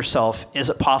ask yourself, is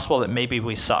it possible that maybe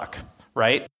we suck,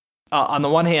 right? On the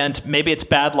one hand, maybe it's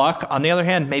bad luck. On the other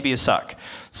hand, maybe you suck.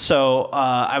 So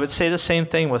I would say the same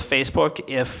thing with Facebook.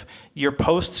 If your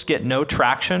posts get no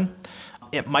traction,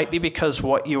 it might be because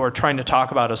what you are trying to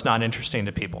talk about is not interesting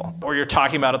to people, or you're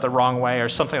talking about it the wrong way or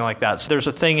something like that. So there's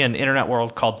a thing in internet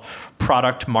world called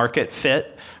product market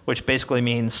fit, which basically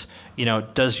means,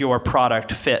 does your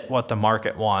product fit what the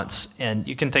market wants? And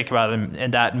you can think about it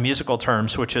in that in musical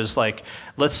terms, which is like,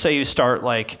 let's say you start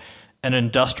like an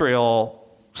industrial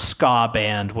ska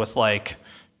band with like,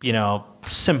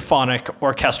 symphonic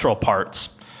orchestral parts.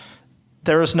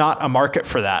 There is not a market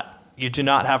for that. You do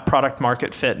not have product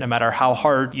market fit, no matter how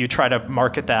hard you try to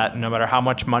market that, no matter how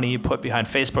much money you put behind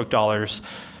Facebook dollars.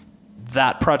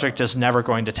 That project is never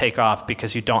going to take off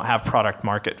because you don't have product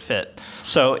market fit.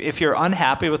 So if you're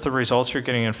unhappy with the results you're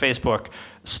getting in Facebook,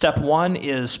 step one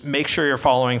is make sure you're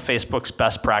following Facebook's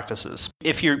best practices.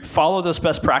 If you follow those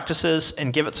best practices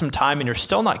and give it some time and you're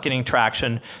still not getting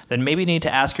traction, then maybe you need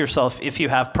to ask yourself if you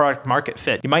have product market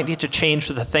fit. You might need to change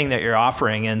the thing that you're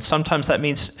offering. And sometimes that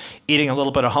means eating a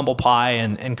little bit of humble pie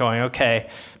and going, okay,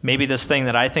 maybe this thing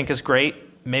that I think is great,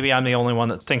 maybe I'm the only one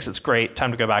that thinks it's great.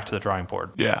 Time to go back to the drawing board.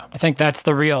 Yeah. I think that's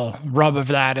the real rub of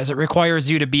that, is it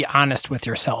requires you to be honest with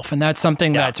yourself. And that's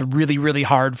something that's really, really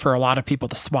hard for a lot of people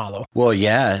to swallow. Well,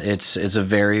 yeah, it's a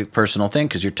very personal thing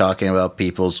because you're talking about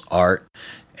people's art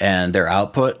and their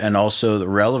output, and also the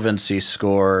relevancy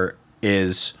score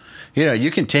is,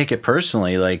 you can take it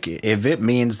personally. Like, if it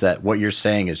means that what you're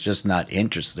saying is just not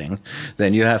interesting,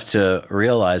 then you have to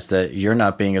realize that you're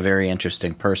not being a very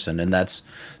interesting person. And that's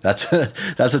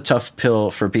a tough pill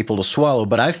for people to swallow.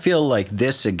 But I feel like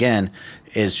this, again,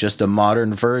 is just a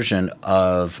modern version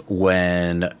of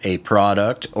when a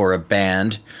product or a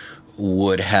band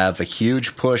would have a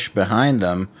huge push behind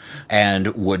them and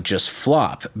would just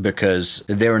flop because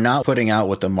they were not putting out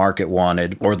what the market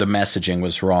wanted, or the messaging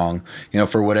was wrong,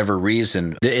 for whatever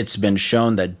reason. It's been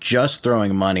shown that just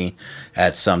throwing money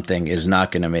at something is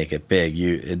not going to make it big.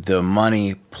 The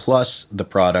money plus the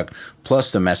product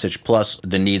plus the message plus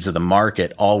the needs of the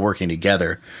market all working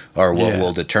together are what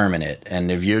will determine it. And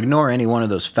if you ignore any one of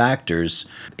those factors,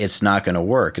 it's not going to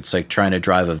work. It's like trying to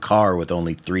drive a car with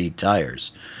only 3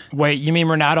 tires. Wait, you mean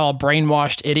we're not all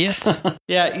brainwashed idiots?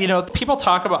 Yeah, people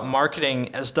talk about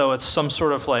marketing as though it's some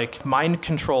sort of like mind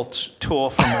control tool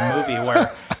from a movie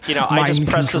where, I just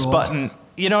press this button.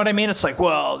 You know what I mean? It's like,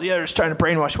 well, yeah, they're just trying to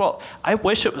brainwash. Well, I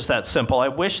wish it was that simple. I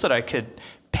wish that I could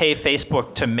pay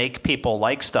Facebook to make people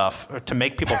like stuff or to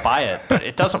make people buy it, but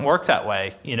it doesn't work that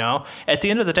way, At the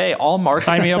end of the day, all marketing...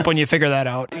 Sign me up when you figure that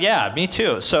out. Yeah, me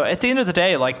too. So at the end of the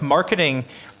day, like marketing,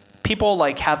 people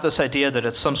like have this idea that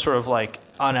it's some sort of like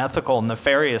unethical,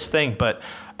 nefarious thing, but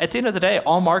at the end of the day,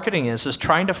 all marketing is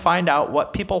trying to find out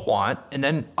what people want and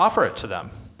then offer it to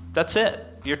them. That's it.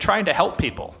 You're trying to help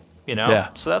people. Yeah.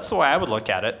 So that's the way I would look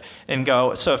at it and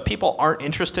go, so if people aren't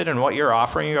interested in what you're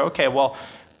offering, you go, okay, well,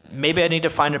 maybe I need to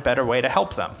find a better way to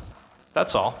help them.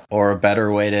 That's all. Or a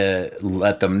better way to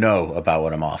let them know about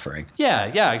what I'm offering.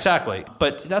 Yeah, exactly.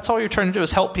 But that's all you're trying to do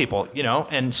is help people,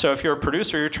 And so if you're a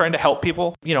producer, you're trying to help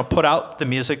people, put out the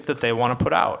music that they want to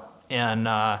put out. And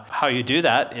how you do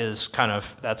that is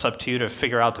that's up to you to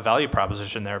figure out the value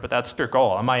proposition there, but that's your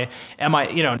goal. Am I,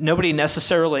 nobody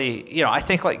necessarily, I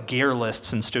think like gear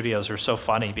lists in studios are so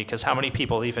funny because how many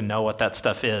people even know what that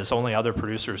stuff is? Only other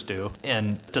producers do.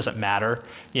 And does it matter?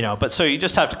 But so you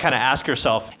just have to kind of ask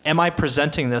yourself, am I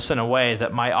presenting this in a way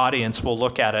that my audience will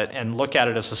look at it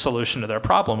as a solution to their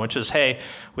problem, which is, hey,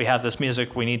 we have this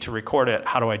music, we need to record it.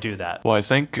 How do I do that? Well, I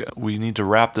think we need to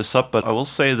wrap this up, but I will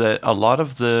say that a lot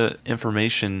of the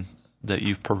information that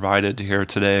you've provided here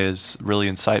today is really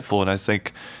insightful. And I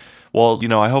think,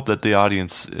 I hope that the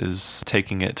audience is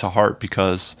taking it to heart,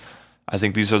 because I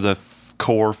think these are the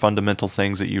core fundamental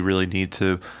things that you really need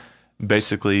to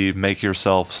basically make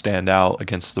yourself stand out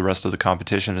against the rest of the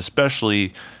competition,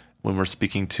 especially when we're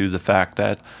speaking to the fact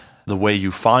that the way you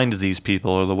find these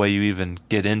people or the way you even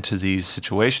get into these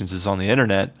situations is on the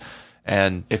internet.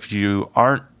 And if you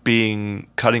aren't being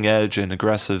cutting edge and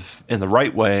aggressive in the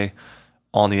right way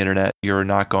on the internet, you're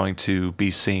not going to be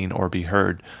seen or be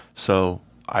heard. So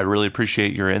I really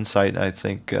appreciate your insight. And I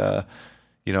think,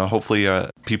 hopefully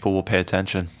people will pay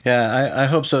attention. Yeah, I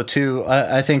hope so too.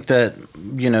 I think that,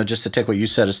 just to take what you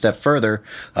said a step further,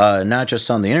 not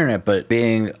just on the internet, but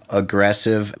being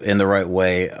aggressive in the right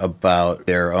way about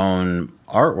their own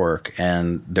artwork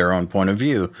and their own point of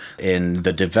view in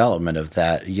the development of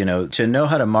that. To know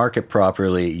how to market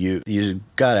properly, you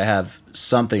got to have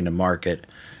something to market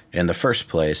in the first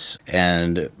place.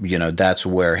 And, that's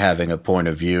where having a point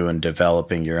of view and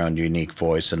developing your own unique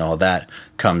voice and all that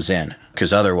comes in.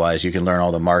 Because otherwise you can learn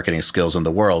all the marketing skills in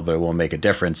the world, but it won't make a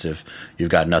difference if you've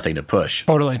got nothing to push.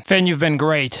 Totally. Finn, you've been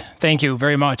great. Thank you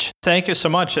very much. Thank you so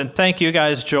much. And thank you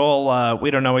guys, Joel.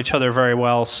 We don't know each other very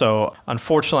well, so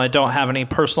unfortunately I don't have any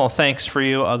personal thanks for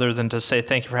you other than to say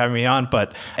thank you for having me on.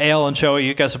 But Ale and Joey,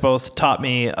 you guys have both taught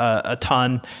me a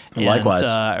ton. Likewise.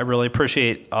 And I really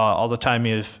appreciate all the time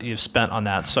you've spent on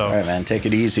that. So, all right, man, take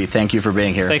it easy. Thank you for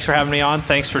being here. Thanks for having me on.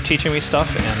 Thanks for teaching me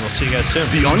stuff, and we'll see you guys soon.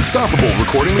 The Unstoppable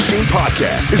Recording Machine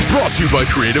Podcast is brought to you by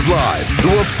Creative Live, the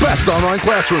world's best online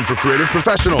classroom for creative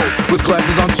professionals with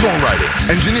classes on songwriting,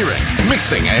 engineering,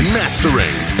 mixing, and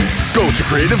mastering. Go to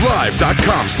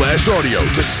creativelive.com/audio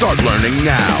to start learning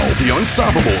now. The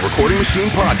Unstoppable Recording Machine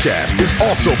Podcast is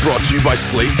also brought to you by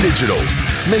Slate Digital,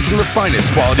 making the finest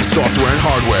quality software and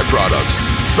hardware products,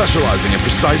 specializing in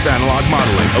precise analog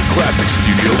modeling of classic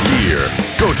studio gear.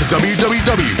 Go to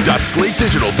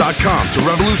www.slatedigital.com to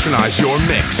revolutionize your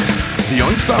mix. The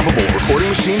Unstoppable Recording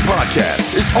Machine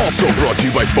Podcast is also brought to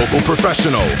you by Focal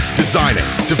Professional, designing,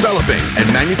 developing,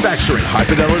 and manufacturing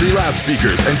high-fidelity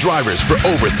loudspeakers and drivers for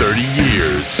over 30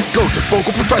 years. Go to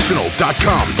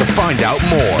focalprofessional.com to find out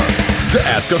more. To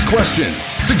ask us questions,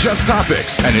 suggest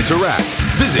topics, and interact,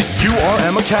 visit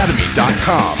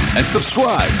urmacademy.com and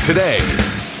subscribe today.